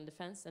enough money on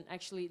defense, and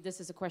actually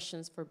this is a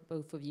question for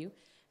both of you.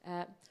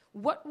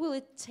 What will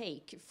it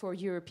take for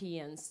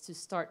Europeans to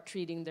start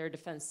treating their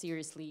defense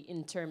seriously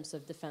in terms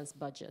of defense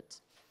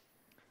budget?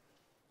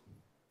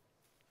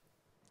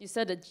 You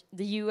said that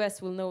the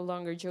US will no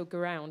longer joke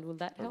around. Will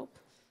that help?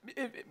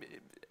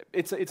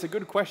 It's a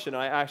good question.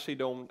 I actually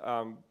don't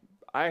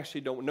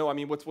know. I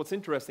mean, what's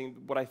interesting,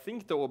 what I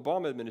think the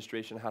Obama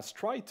administration has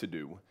tried to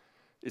do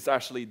is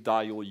actually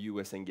dial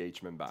U.S.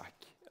 engagement back.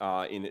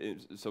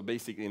 So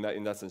basically,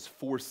 in that sense,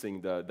 forcing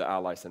the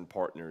allies and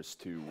partners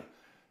to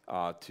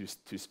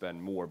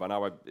spend more. But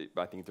now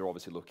I think they're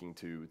obviously looking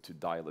to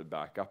dial it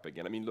back up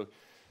again. I mean, look,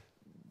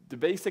 the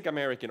basic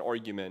American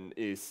argument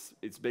is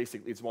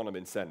it's one of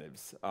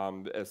incentives.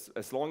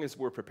 As long as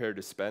we're prepared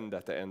to spend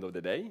at the end of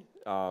the day,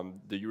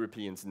 the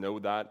Europeans know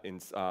that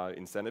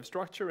incentive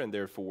structure, and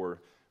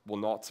therefore will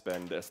not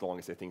spend as long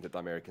as they think that the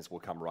Americans will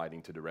come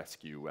riding to the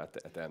rescue at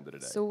the end of the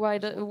day. So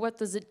what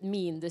does it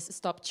mean, this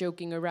stop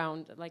joking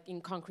around, like in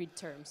concrete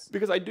terms?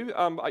 Because I do,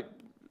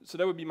 so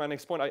that would be my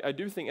next point. I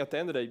do think at the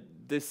end of the day,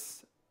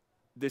 this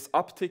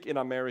uptick in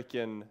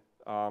American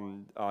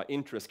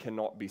interest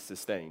cannot be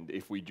sustained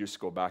if we just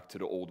go back to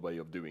the old way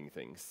of doing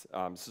things.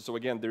 So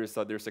again, there's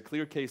a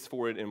clear case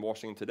for it in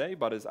Washington today,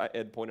 but as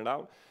Ed pointed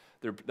out,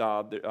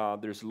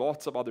 there's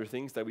lots of other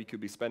things that we could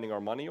be spending our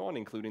money on,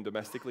 including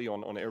domestically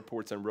on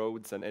airports and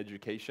roads and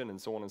education and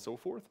so on and so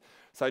forth.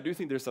 So I do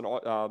think there's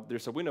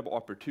a window of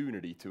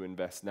opportunity to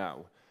invest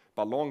now.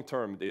 But long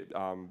term,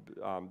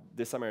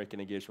 this American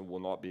engagement will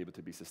not be able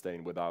to be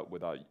sustained without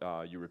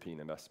European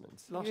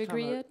investments. You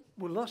agree, Ed?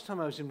 Well, last time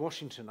I was in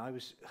Washington, I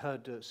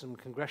heard some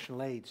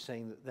congressional aides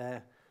saying that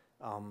their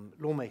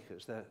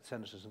lawmakers, their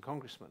senators and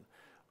congressmen,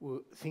 were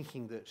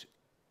thinking that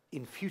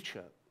in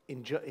future,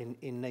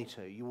 in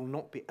NATO, you will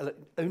not be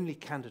only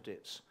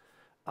candidates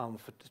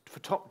for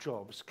top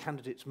jobs.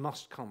 Candidates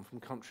must come from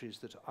countries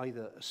that are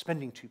either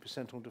spending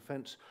 2% on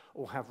defence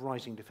or have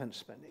rising defence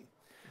spending,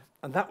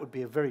 and that would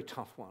be a very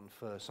tough one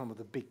for some of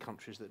the big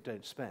countries that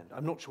don't spend.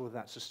 I'm not sure whether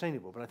that's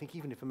sustainable, but I think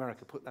even if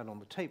America put that on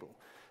the table,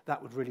 that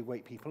would really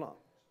wake people up.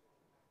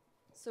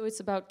 So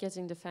it's about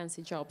getting the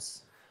fancy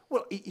jobs.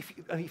 Well,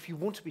 if you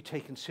want to be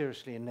taken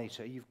seriously in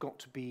NATO, you've got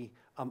to be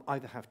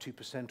either have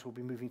 2% or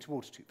be moving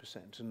towards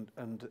 2%.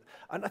 And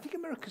I think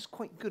America's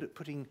quite good at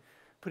putting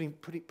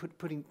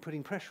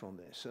pressure on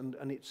this.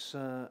 And it's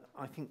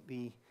I think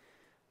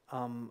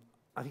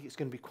it's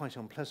going to be quite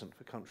unpleasant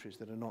for countries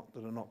that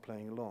are not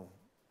playing along.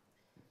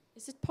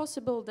 Is it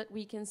possible that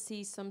we can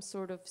see some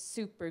sort of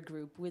super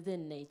group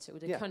within NATO,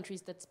 the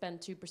countries that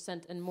spend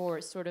 2% and more,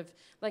 sort of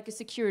like a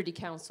security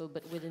council,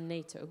 but within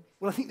NATO?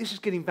 Well, I think this is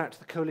getting back to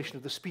the coalition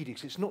of the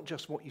speedies. It's not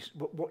just what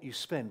you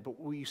spend, but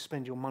what you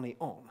spend your money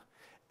on.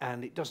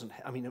 And it doesn't.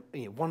 I mean,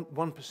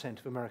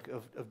 1%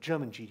 of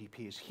German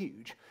GDP is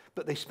huge,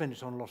 but they spend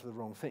it on a lot of the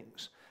wrong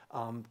things.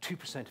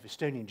 2% of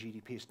Estonian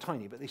GDP is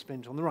tiny, but they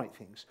spend it on the right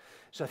things.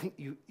 So I think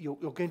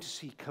you're going to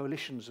see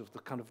coalitions of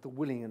the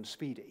willing and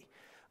speedy.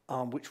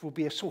 Which will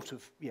be a sort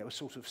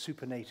of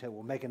super NATO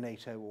or mega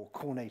NATO or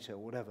core NATO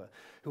or whatever,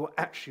 who are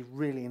actually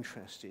really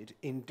interested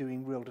in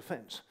doing real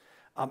defence.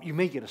 You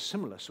may get a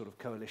similar sort of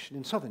coalition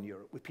in Southern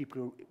Europe with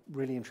people who are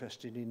really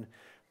interested in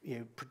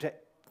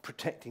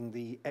protecting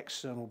the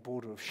external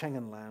border of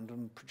Schengen land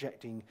and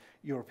projecting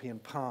European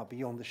power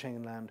beyond the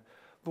Schengen land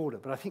border.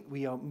 But I think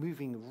we are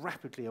moving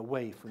rapidly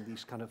away from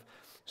these kind of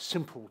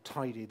simple,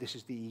 tidy, this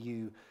is the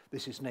EU,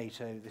 this is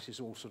NATO, this is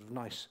all sort of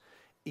nice,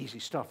 easy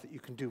stuff that you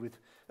can do with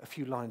a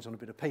few lines on a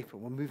bit of paper.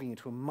 We're moving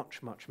into a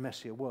much, much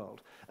messier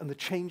world. And the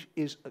change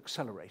is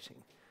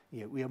accelerating.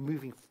 We are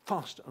moving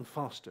faster and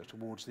faster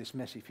towards this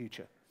messy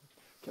future.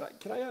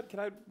 Can I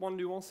add one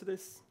nuance to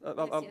this? Yes.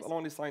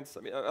 Along these lines,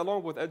 I mean,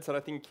 along with Ed said, I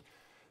think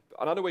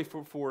another way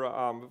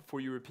for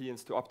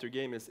Europeans to up their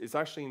game is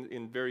actually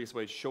in various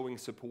ways showing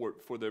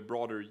support for the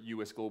broader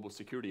US global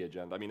security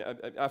agenda. I mean,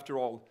 after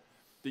all,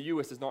 the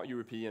US is not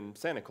European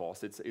Santa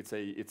Claus. It's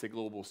a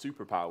global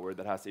superpower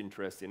that has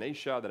interest in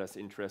Asia, that has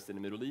interest in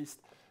the Middle East.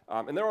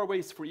 And there are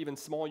ways for even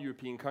small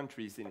European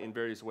countries in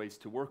various ways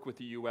to work with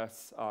the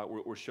US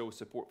or show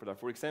support for that.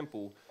 For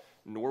example,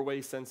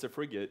 Norway sends a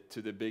frigate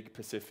to the big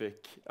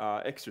Pacific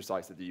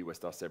exercise that the US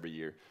does every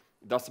year.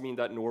 It doesn't mean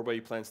that Norway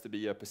plans to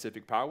be a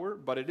Pacific power,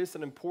 but it is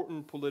an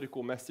important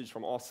political message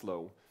from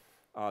Oslo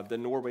that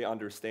Norway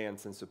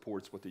understands and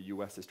supports what the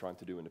US is trying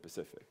to do in the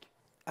Pacific.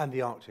 And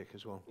the Arctic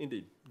as well.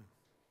 Indeed.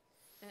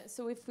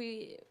 So if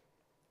we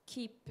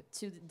keep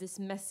to this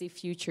messy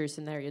future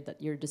scenario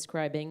that you're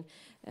describing,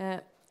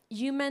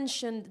 you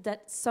mentioned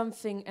that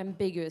something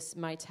ambiguous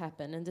might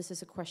happen, and this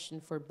is a question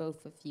for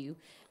both of you.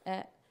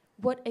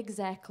 What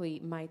exactly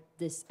might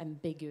this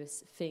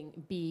ambiguous thing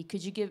be?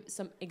 Could you give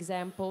some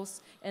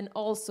examples? And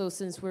also,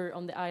 since we're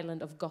on the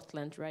island of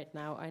Gotland right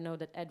now, I know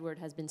that Edward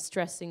has been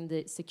stressing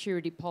the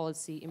security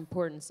policy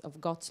importance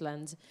of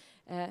Gotland.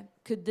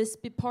 Could this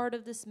be part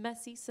of this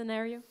messy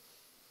scenario?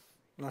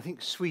 I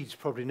think Swedes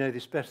probably know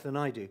this better than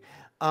I do.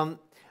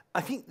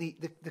 I think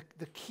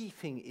the key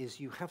thing is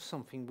you have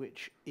something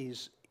which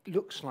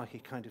looks like a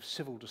kind of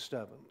civil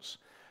disturbance.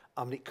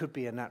 It could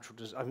be a natural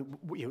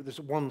there's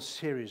one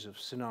series of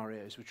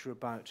scenarios which are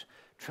about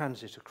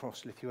transit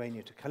across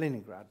Lithuania to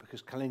Kaliningrad,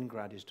 because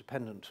Kaliningrad is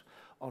dependent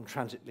on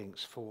transit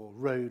links for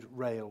road,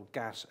 rail,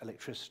 gas,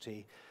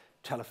 electricity,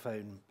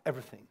 telephone,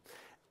 everything.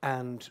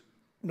 And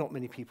not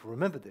many people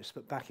remember this,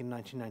 but back in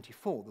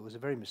 1994, there was a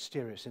very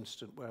mysterious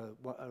incident where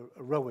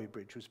a railway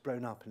bridge was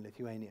blown up in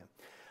Lithuania,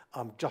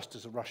 just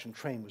as a Russian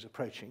train was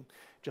approaching.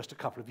 Just a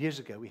couple of years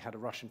ago, we had a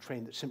Russian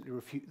train that simply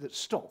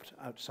stopped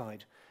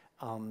outside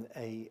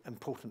a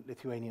important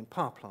Lithuanian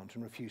power plant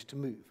and refused to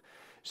move.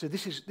 So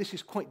this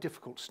is quite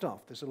difficult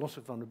stuff. There's a lot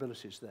of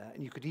vulnerabilities there,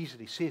 and you could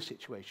easily see a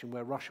situation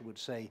where Russia would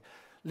say,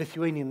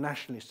 Lithuanian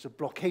nationalists are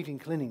blockading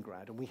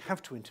Kaliningrad, and we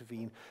have to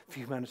intervene for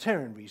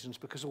humanitarian reasons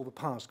because all the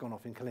power's gone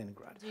off in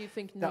Kaliningrad. Do you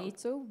think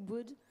NATO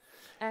would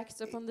act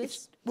upon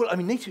this? Well, I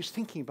mean, NATO's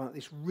thinking about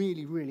this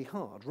really, really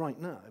hard right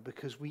now,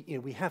 because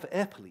we have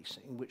air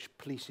policing, which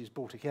polices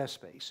Baltic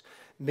airspace.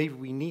 Maybe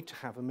we need to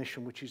have a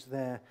mission which is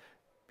there,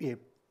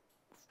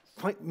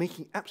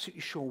 making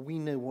absolutely sure we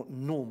know what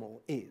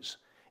normal is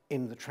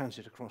in the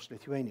transit across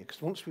Lithuania.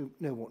 Because once we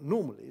know what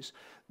normal is,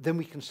 then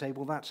we can say,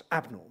 well, that's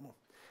abnormal.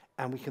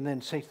 And we can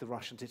then say to the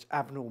Russians, it's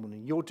abnormal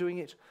and you're doing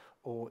it,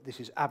 or this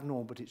is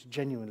abnormal, but it's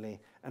genuinely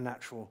a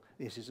natural,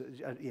 this is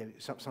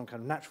some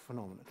kind of natural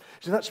phenomenon.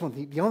 So that's one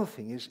thing. The other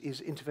thing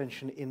is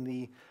intervention in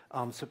the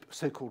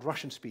so-called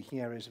Russian-speaking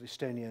areas of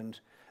Estonia and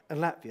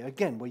Latvia,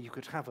 again, where you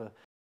could have a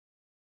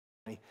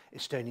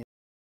Estonian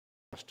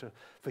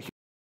for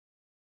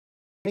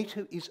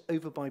NATO is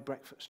over by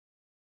breakfast.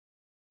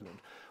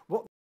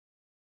 What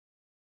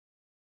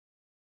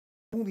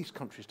all these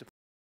countries depend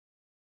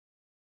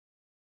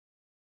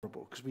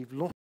because we've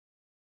lost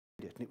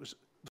it, and it was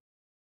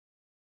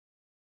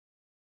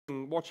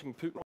watching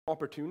Putin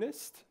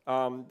opportunist.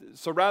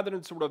 So rather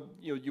than sort of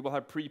you will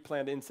have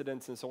pre-planned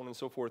incidents and so on and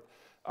so forth.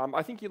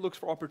 I think he looks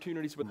for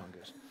opportunities with.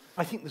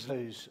 I think there's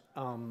those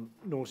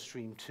Nord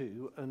Stream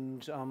 2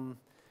 and.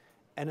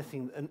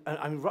 Anything, and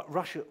I mean,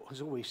 Russia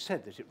has always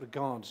said that it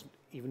regards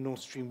even Nord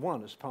Stream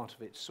 1 as part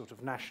of its sort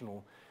of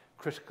national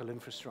critical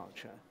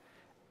infrastructure,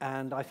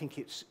 and I think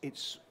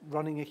it's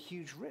running a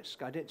huge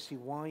risk. I don't see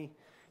why.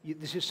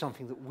 This is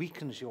something that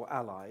weakens your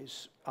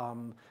allies.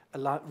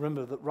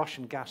 Remember that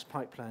Russian gas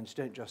pipelines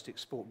don't just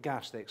export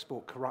gas; they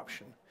export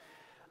corruption.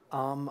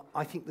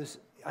 I think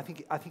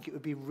it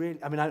would be really.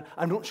 I mean,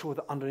 I'm not sure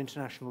that under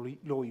international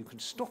law you can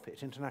stop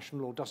it.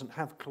 International law doesn't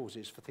have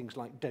clauses for things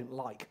like "don't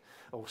like"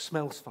 or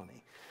 "smells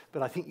funny."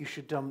 But I think you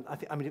should.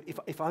 I mean,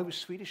 if I was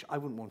Swedish, I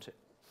wouldn't want it.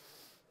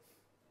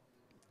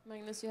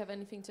 Magnus, you have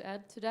anything to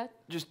add to that?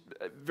 Just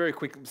very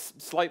quick,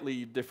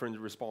 slightly different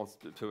response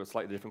to a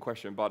slightly different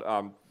question, but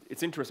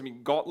it's interesting. I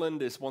mean,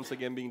 Gotland is once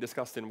again being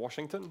discussed in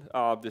Washington.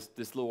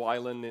 This little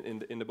island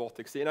in the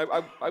Baltic Sea, and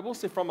I will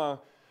say from a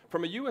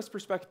U.S.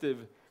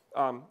 perspective.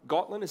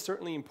 Gotland is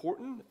certainly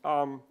important,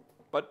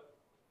 but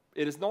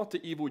it is not the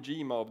Iwo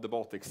Jima of the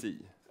Baltic Sea,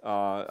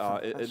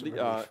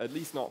 at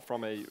least not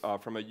from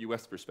a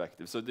U.S.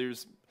 perspective. So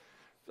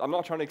I'm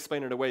not trying to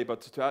explain it away,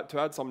 but to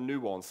add some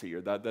nuance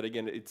here, that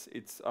again,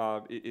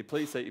 it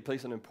plays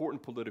an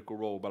important political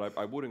role, but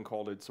I wouldn't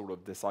call it sort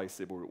of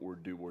decisive or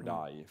do or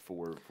die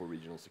for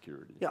regional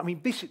security. Yeah, I mean,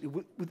 basically,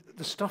 with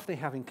the stuff they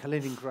have in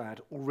Kaliningrad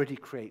already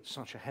creates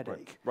such a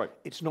headache. Right.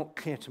 It's not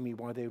clear to me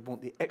why they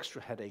want the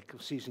extra headache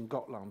of seizing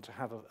Gotland to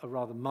have a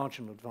rather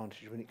marginal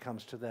advantage when it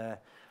comes to their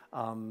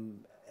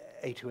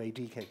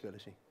A2AD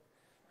capability.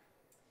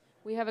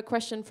 We have a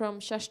question from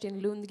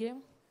Kerstin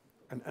Lundgren.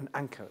 And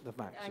Anke at the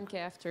back. Anke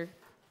after.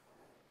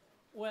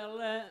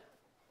 Well,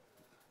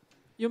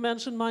 you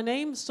mentioned my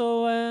name,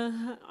 so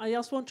I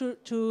just want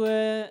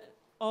to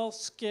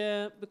ask,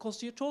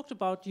 because you talked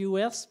about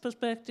US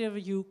perspective,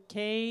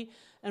 UK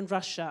and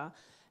Russia,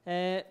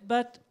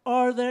 but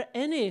are there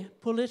any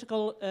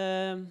political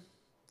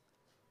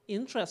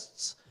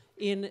interests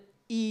in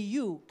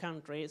EU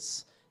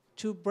countries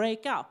to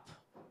break up,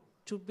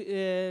 to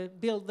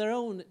build their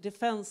own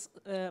defense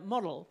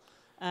model?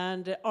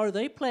 And are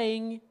they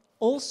playing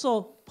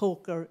also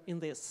poker in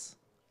this?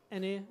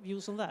 Any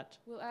views on that?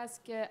 We'll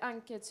ask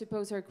Anke to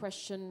pose her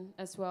question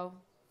as well.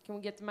 Can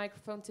we get the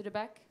microphone to the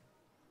back?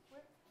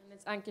 And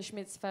it's Anke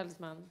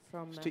Schmitz-Feldman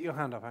from Stick your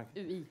hand up, Anke.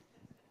 UI.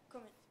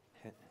 Kom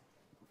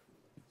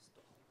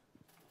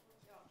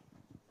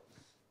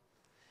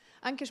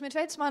Anke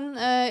Schmidt-Weitzman,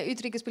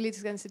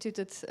 Utrikespolitiska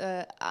institutet.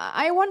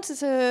 I wanted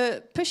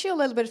to push you a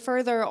little bit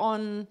further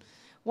on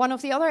one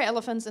of the other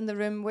elephants in the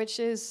room, which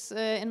is,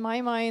 in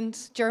my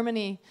mind,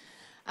 Germany.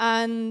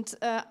 And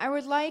I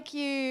would like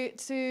you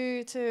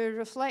to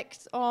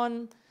reflect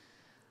on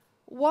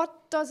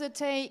what does it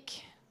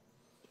take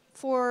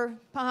for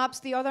perhaps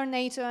the other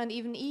NATO and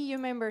even EU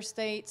member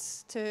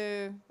states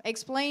to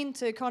explain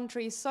to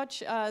countries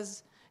such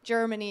as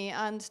Germany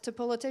and to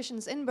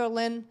politicians in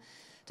Berlin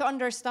to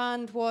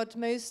understand what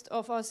most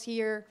of us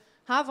here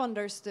have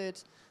understood,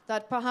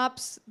 that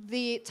perhaps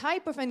the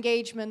type of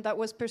engagement that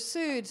was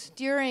pursued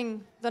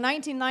during the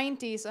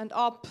 1990s and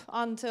up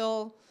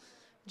until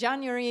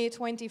January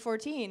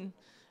 2014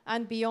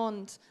 and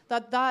beyond,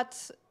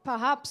 that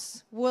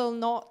perhaps will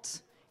not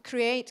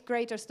create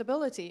greater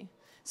stability.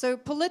 So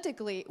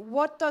politically,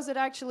 what does it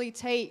actually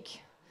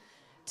take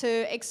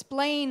to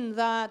explain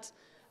that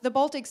the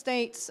Baltic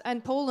states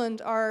and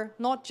Poland are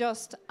not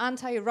just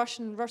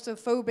anti-Russian,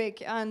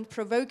 Russophobic and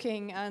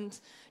provoking and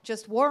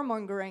just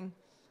warmongering?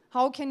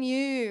 How can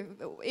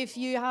you, if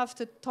you have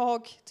to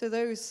talk to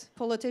those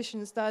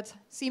politicians that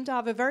seem to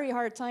have a very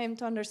hard time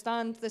to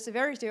understand the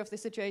severity of the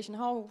situation,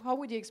 how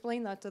would you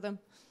explain that to them?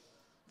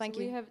 Thank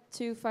you. We have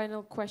two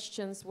final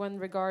questions, one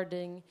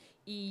regarding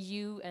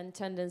EU and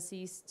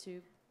tendencies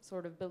to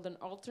sort of build an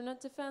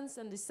alternate defense,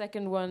 and the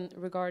second one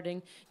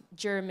regarding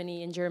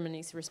Germany and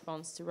Germany's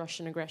response to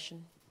Russian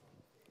aggression.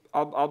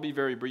 I'll be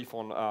very brief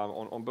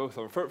on both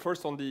of them.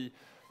 First, on the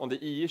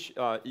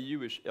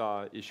EU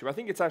issue, I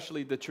think it's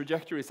actually the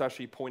trajectory is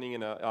actually pointing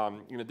in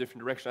a different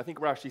direction. I think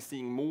we're actually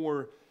seeing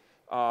more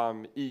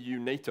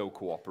EU-NATO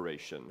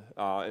cooperation,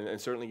 and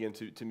certainly again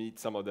to meet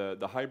some of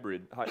the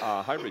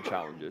hybrid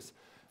challenges.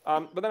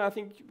 But then I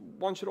think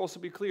one should also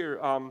be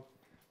clear.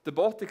 The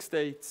Baltic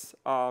states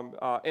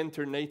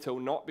entered NATO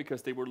not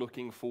because they were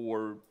looking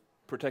for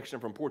protection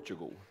from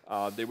Portugal.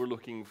 They were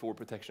looking for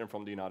protection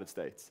from the United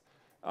States.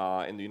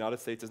 And the United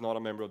States is not a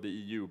member of the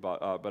EU,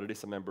 but it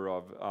is a member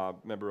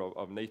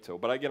of NATO.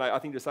 But again, I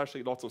think there's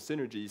actually lots of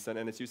synergies, and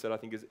as you said, I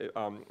think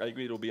I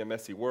agree it'll be a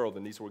messy world,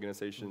 and these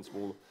organizations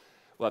will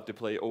have to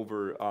play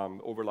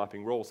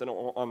overlapping roles. And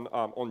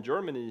on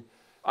Germany,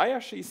 I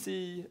actually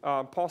see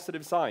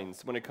positive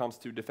signs when it comes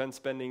to defense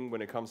spending,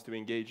 when it comes to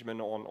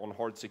engagement on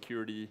hard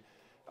security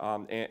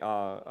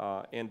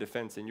and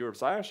defense in Europe.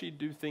 So I actually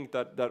do think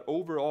that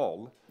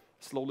overall,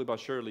 slowly but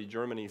surely,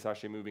 Germany is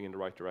actually moving in the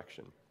right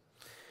direction.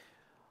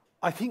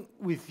 I think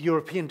with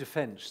European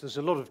defence, there's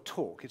a lot of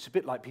talk. It's a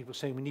bit like people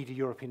saying we need a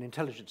European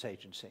intelligence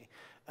agency,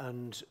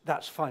 and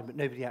that's fine, but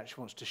nobody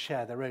actually wants to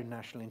share their own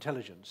national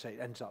intelligence. It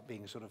ends up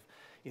being sort of,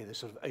 the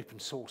sort of open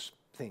source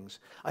things.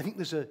 I think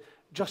there's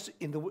just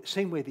in the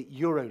same way that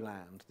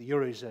Euroland, the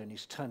Eurozone,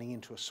 is turning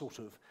into a sort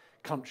of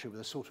country with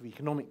a sort of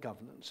economic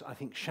governance, I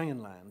think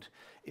Schengenland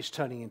is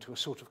turning into a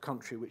sort of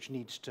country which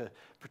needs to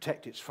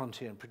protect its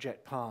frontier and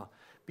project power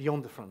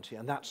beyond the frontier,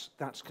 and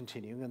that's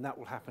continuing, and that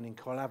will happen in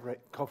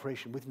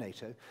cooperation with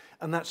NATO,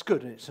 and that's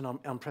good, and it's in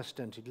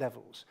unprecedented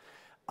levels.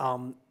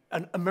 And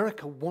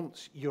America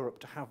wants Europe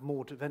to have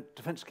more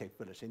defense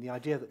capability, and the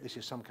idea that this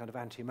is some kind of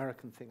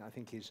anti-American thing, I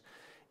think,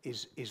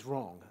 is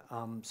wrong.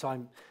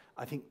 So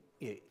I think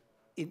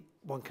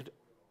one could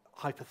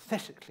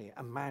hypothetically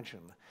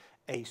imagine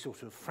a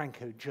sort of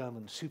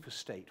Franco-German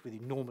superstate with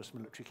enormous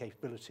military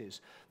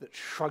capabilities that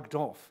shrugged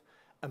off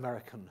the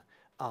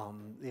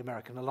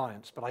American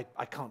alliance, but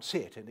I can't see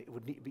it, and it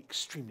would need to be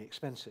extremely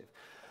expensive.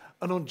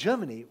 And on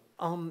Germany,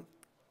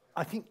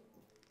 I think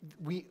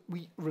we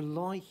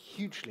rely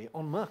hugely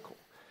on Merkel,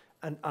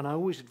 and I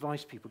always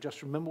advise people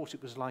just remember what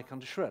it was like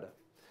under Schröder,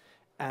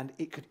 and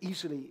it could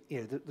easily,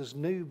 there's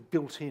no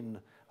built-in.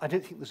 I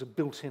don't think there's a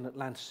built-in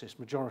Atlanticist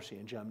majority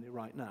in Germany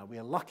right now. We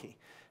are lucky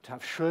to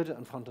have Schröder,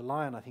 and von der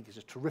Leyen, I think, is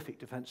a terrific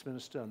defense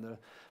minister, and the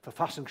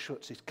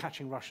Verfassungsschutz is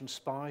catching Russian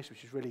spies,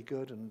 which is really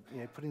good, and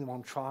putting them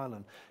on trial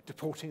and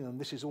deporting them.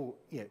 This is all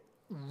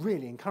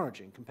really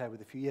encouraging compared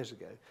with a few years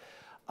ago.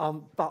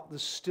 But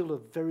there's still a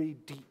very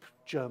deep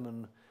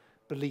German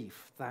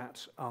belief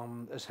that,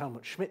 as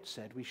Helmut Schmidt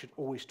said, we should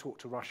always talk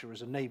to Russia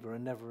as a neighbor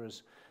and never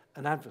as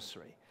an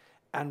adversary.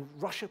 And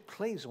Russia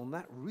plays on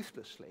that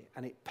ruthlessly,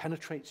 and it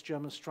penetrates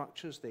German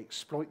structures. They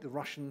exploit the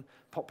Russian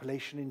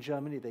population in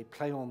Germany. They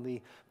play on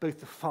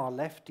both the far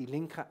left, Die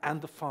Linke, and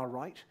the far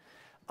right.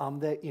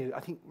 I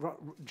think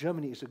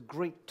Germany is a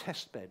great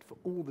test bed for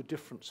all the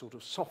different sort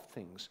of soft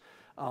things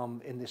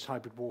in this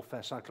hybrid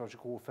warfare,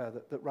 psychological warfare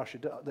that Russia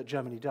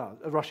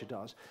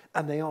does,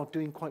 and they are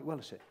doing quite well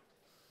at it.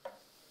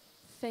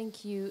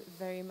 Thank you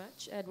very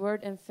much,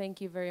 Edward, and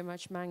thank you very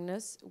much,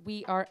 Magnus.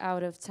 We are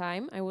out of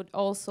time. I would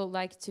also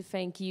like to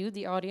thank you,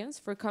 the audience,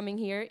 for coming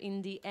here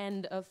in the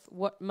end of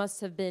what must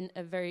have been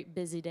a very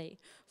busy day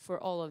for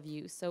all of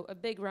you. So a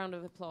big round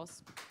of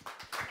applause.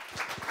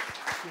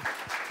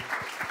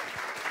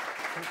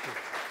 Thank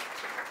you.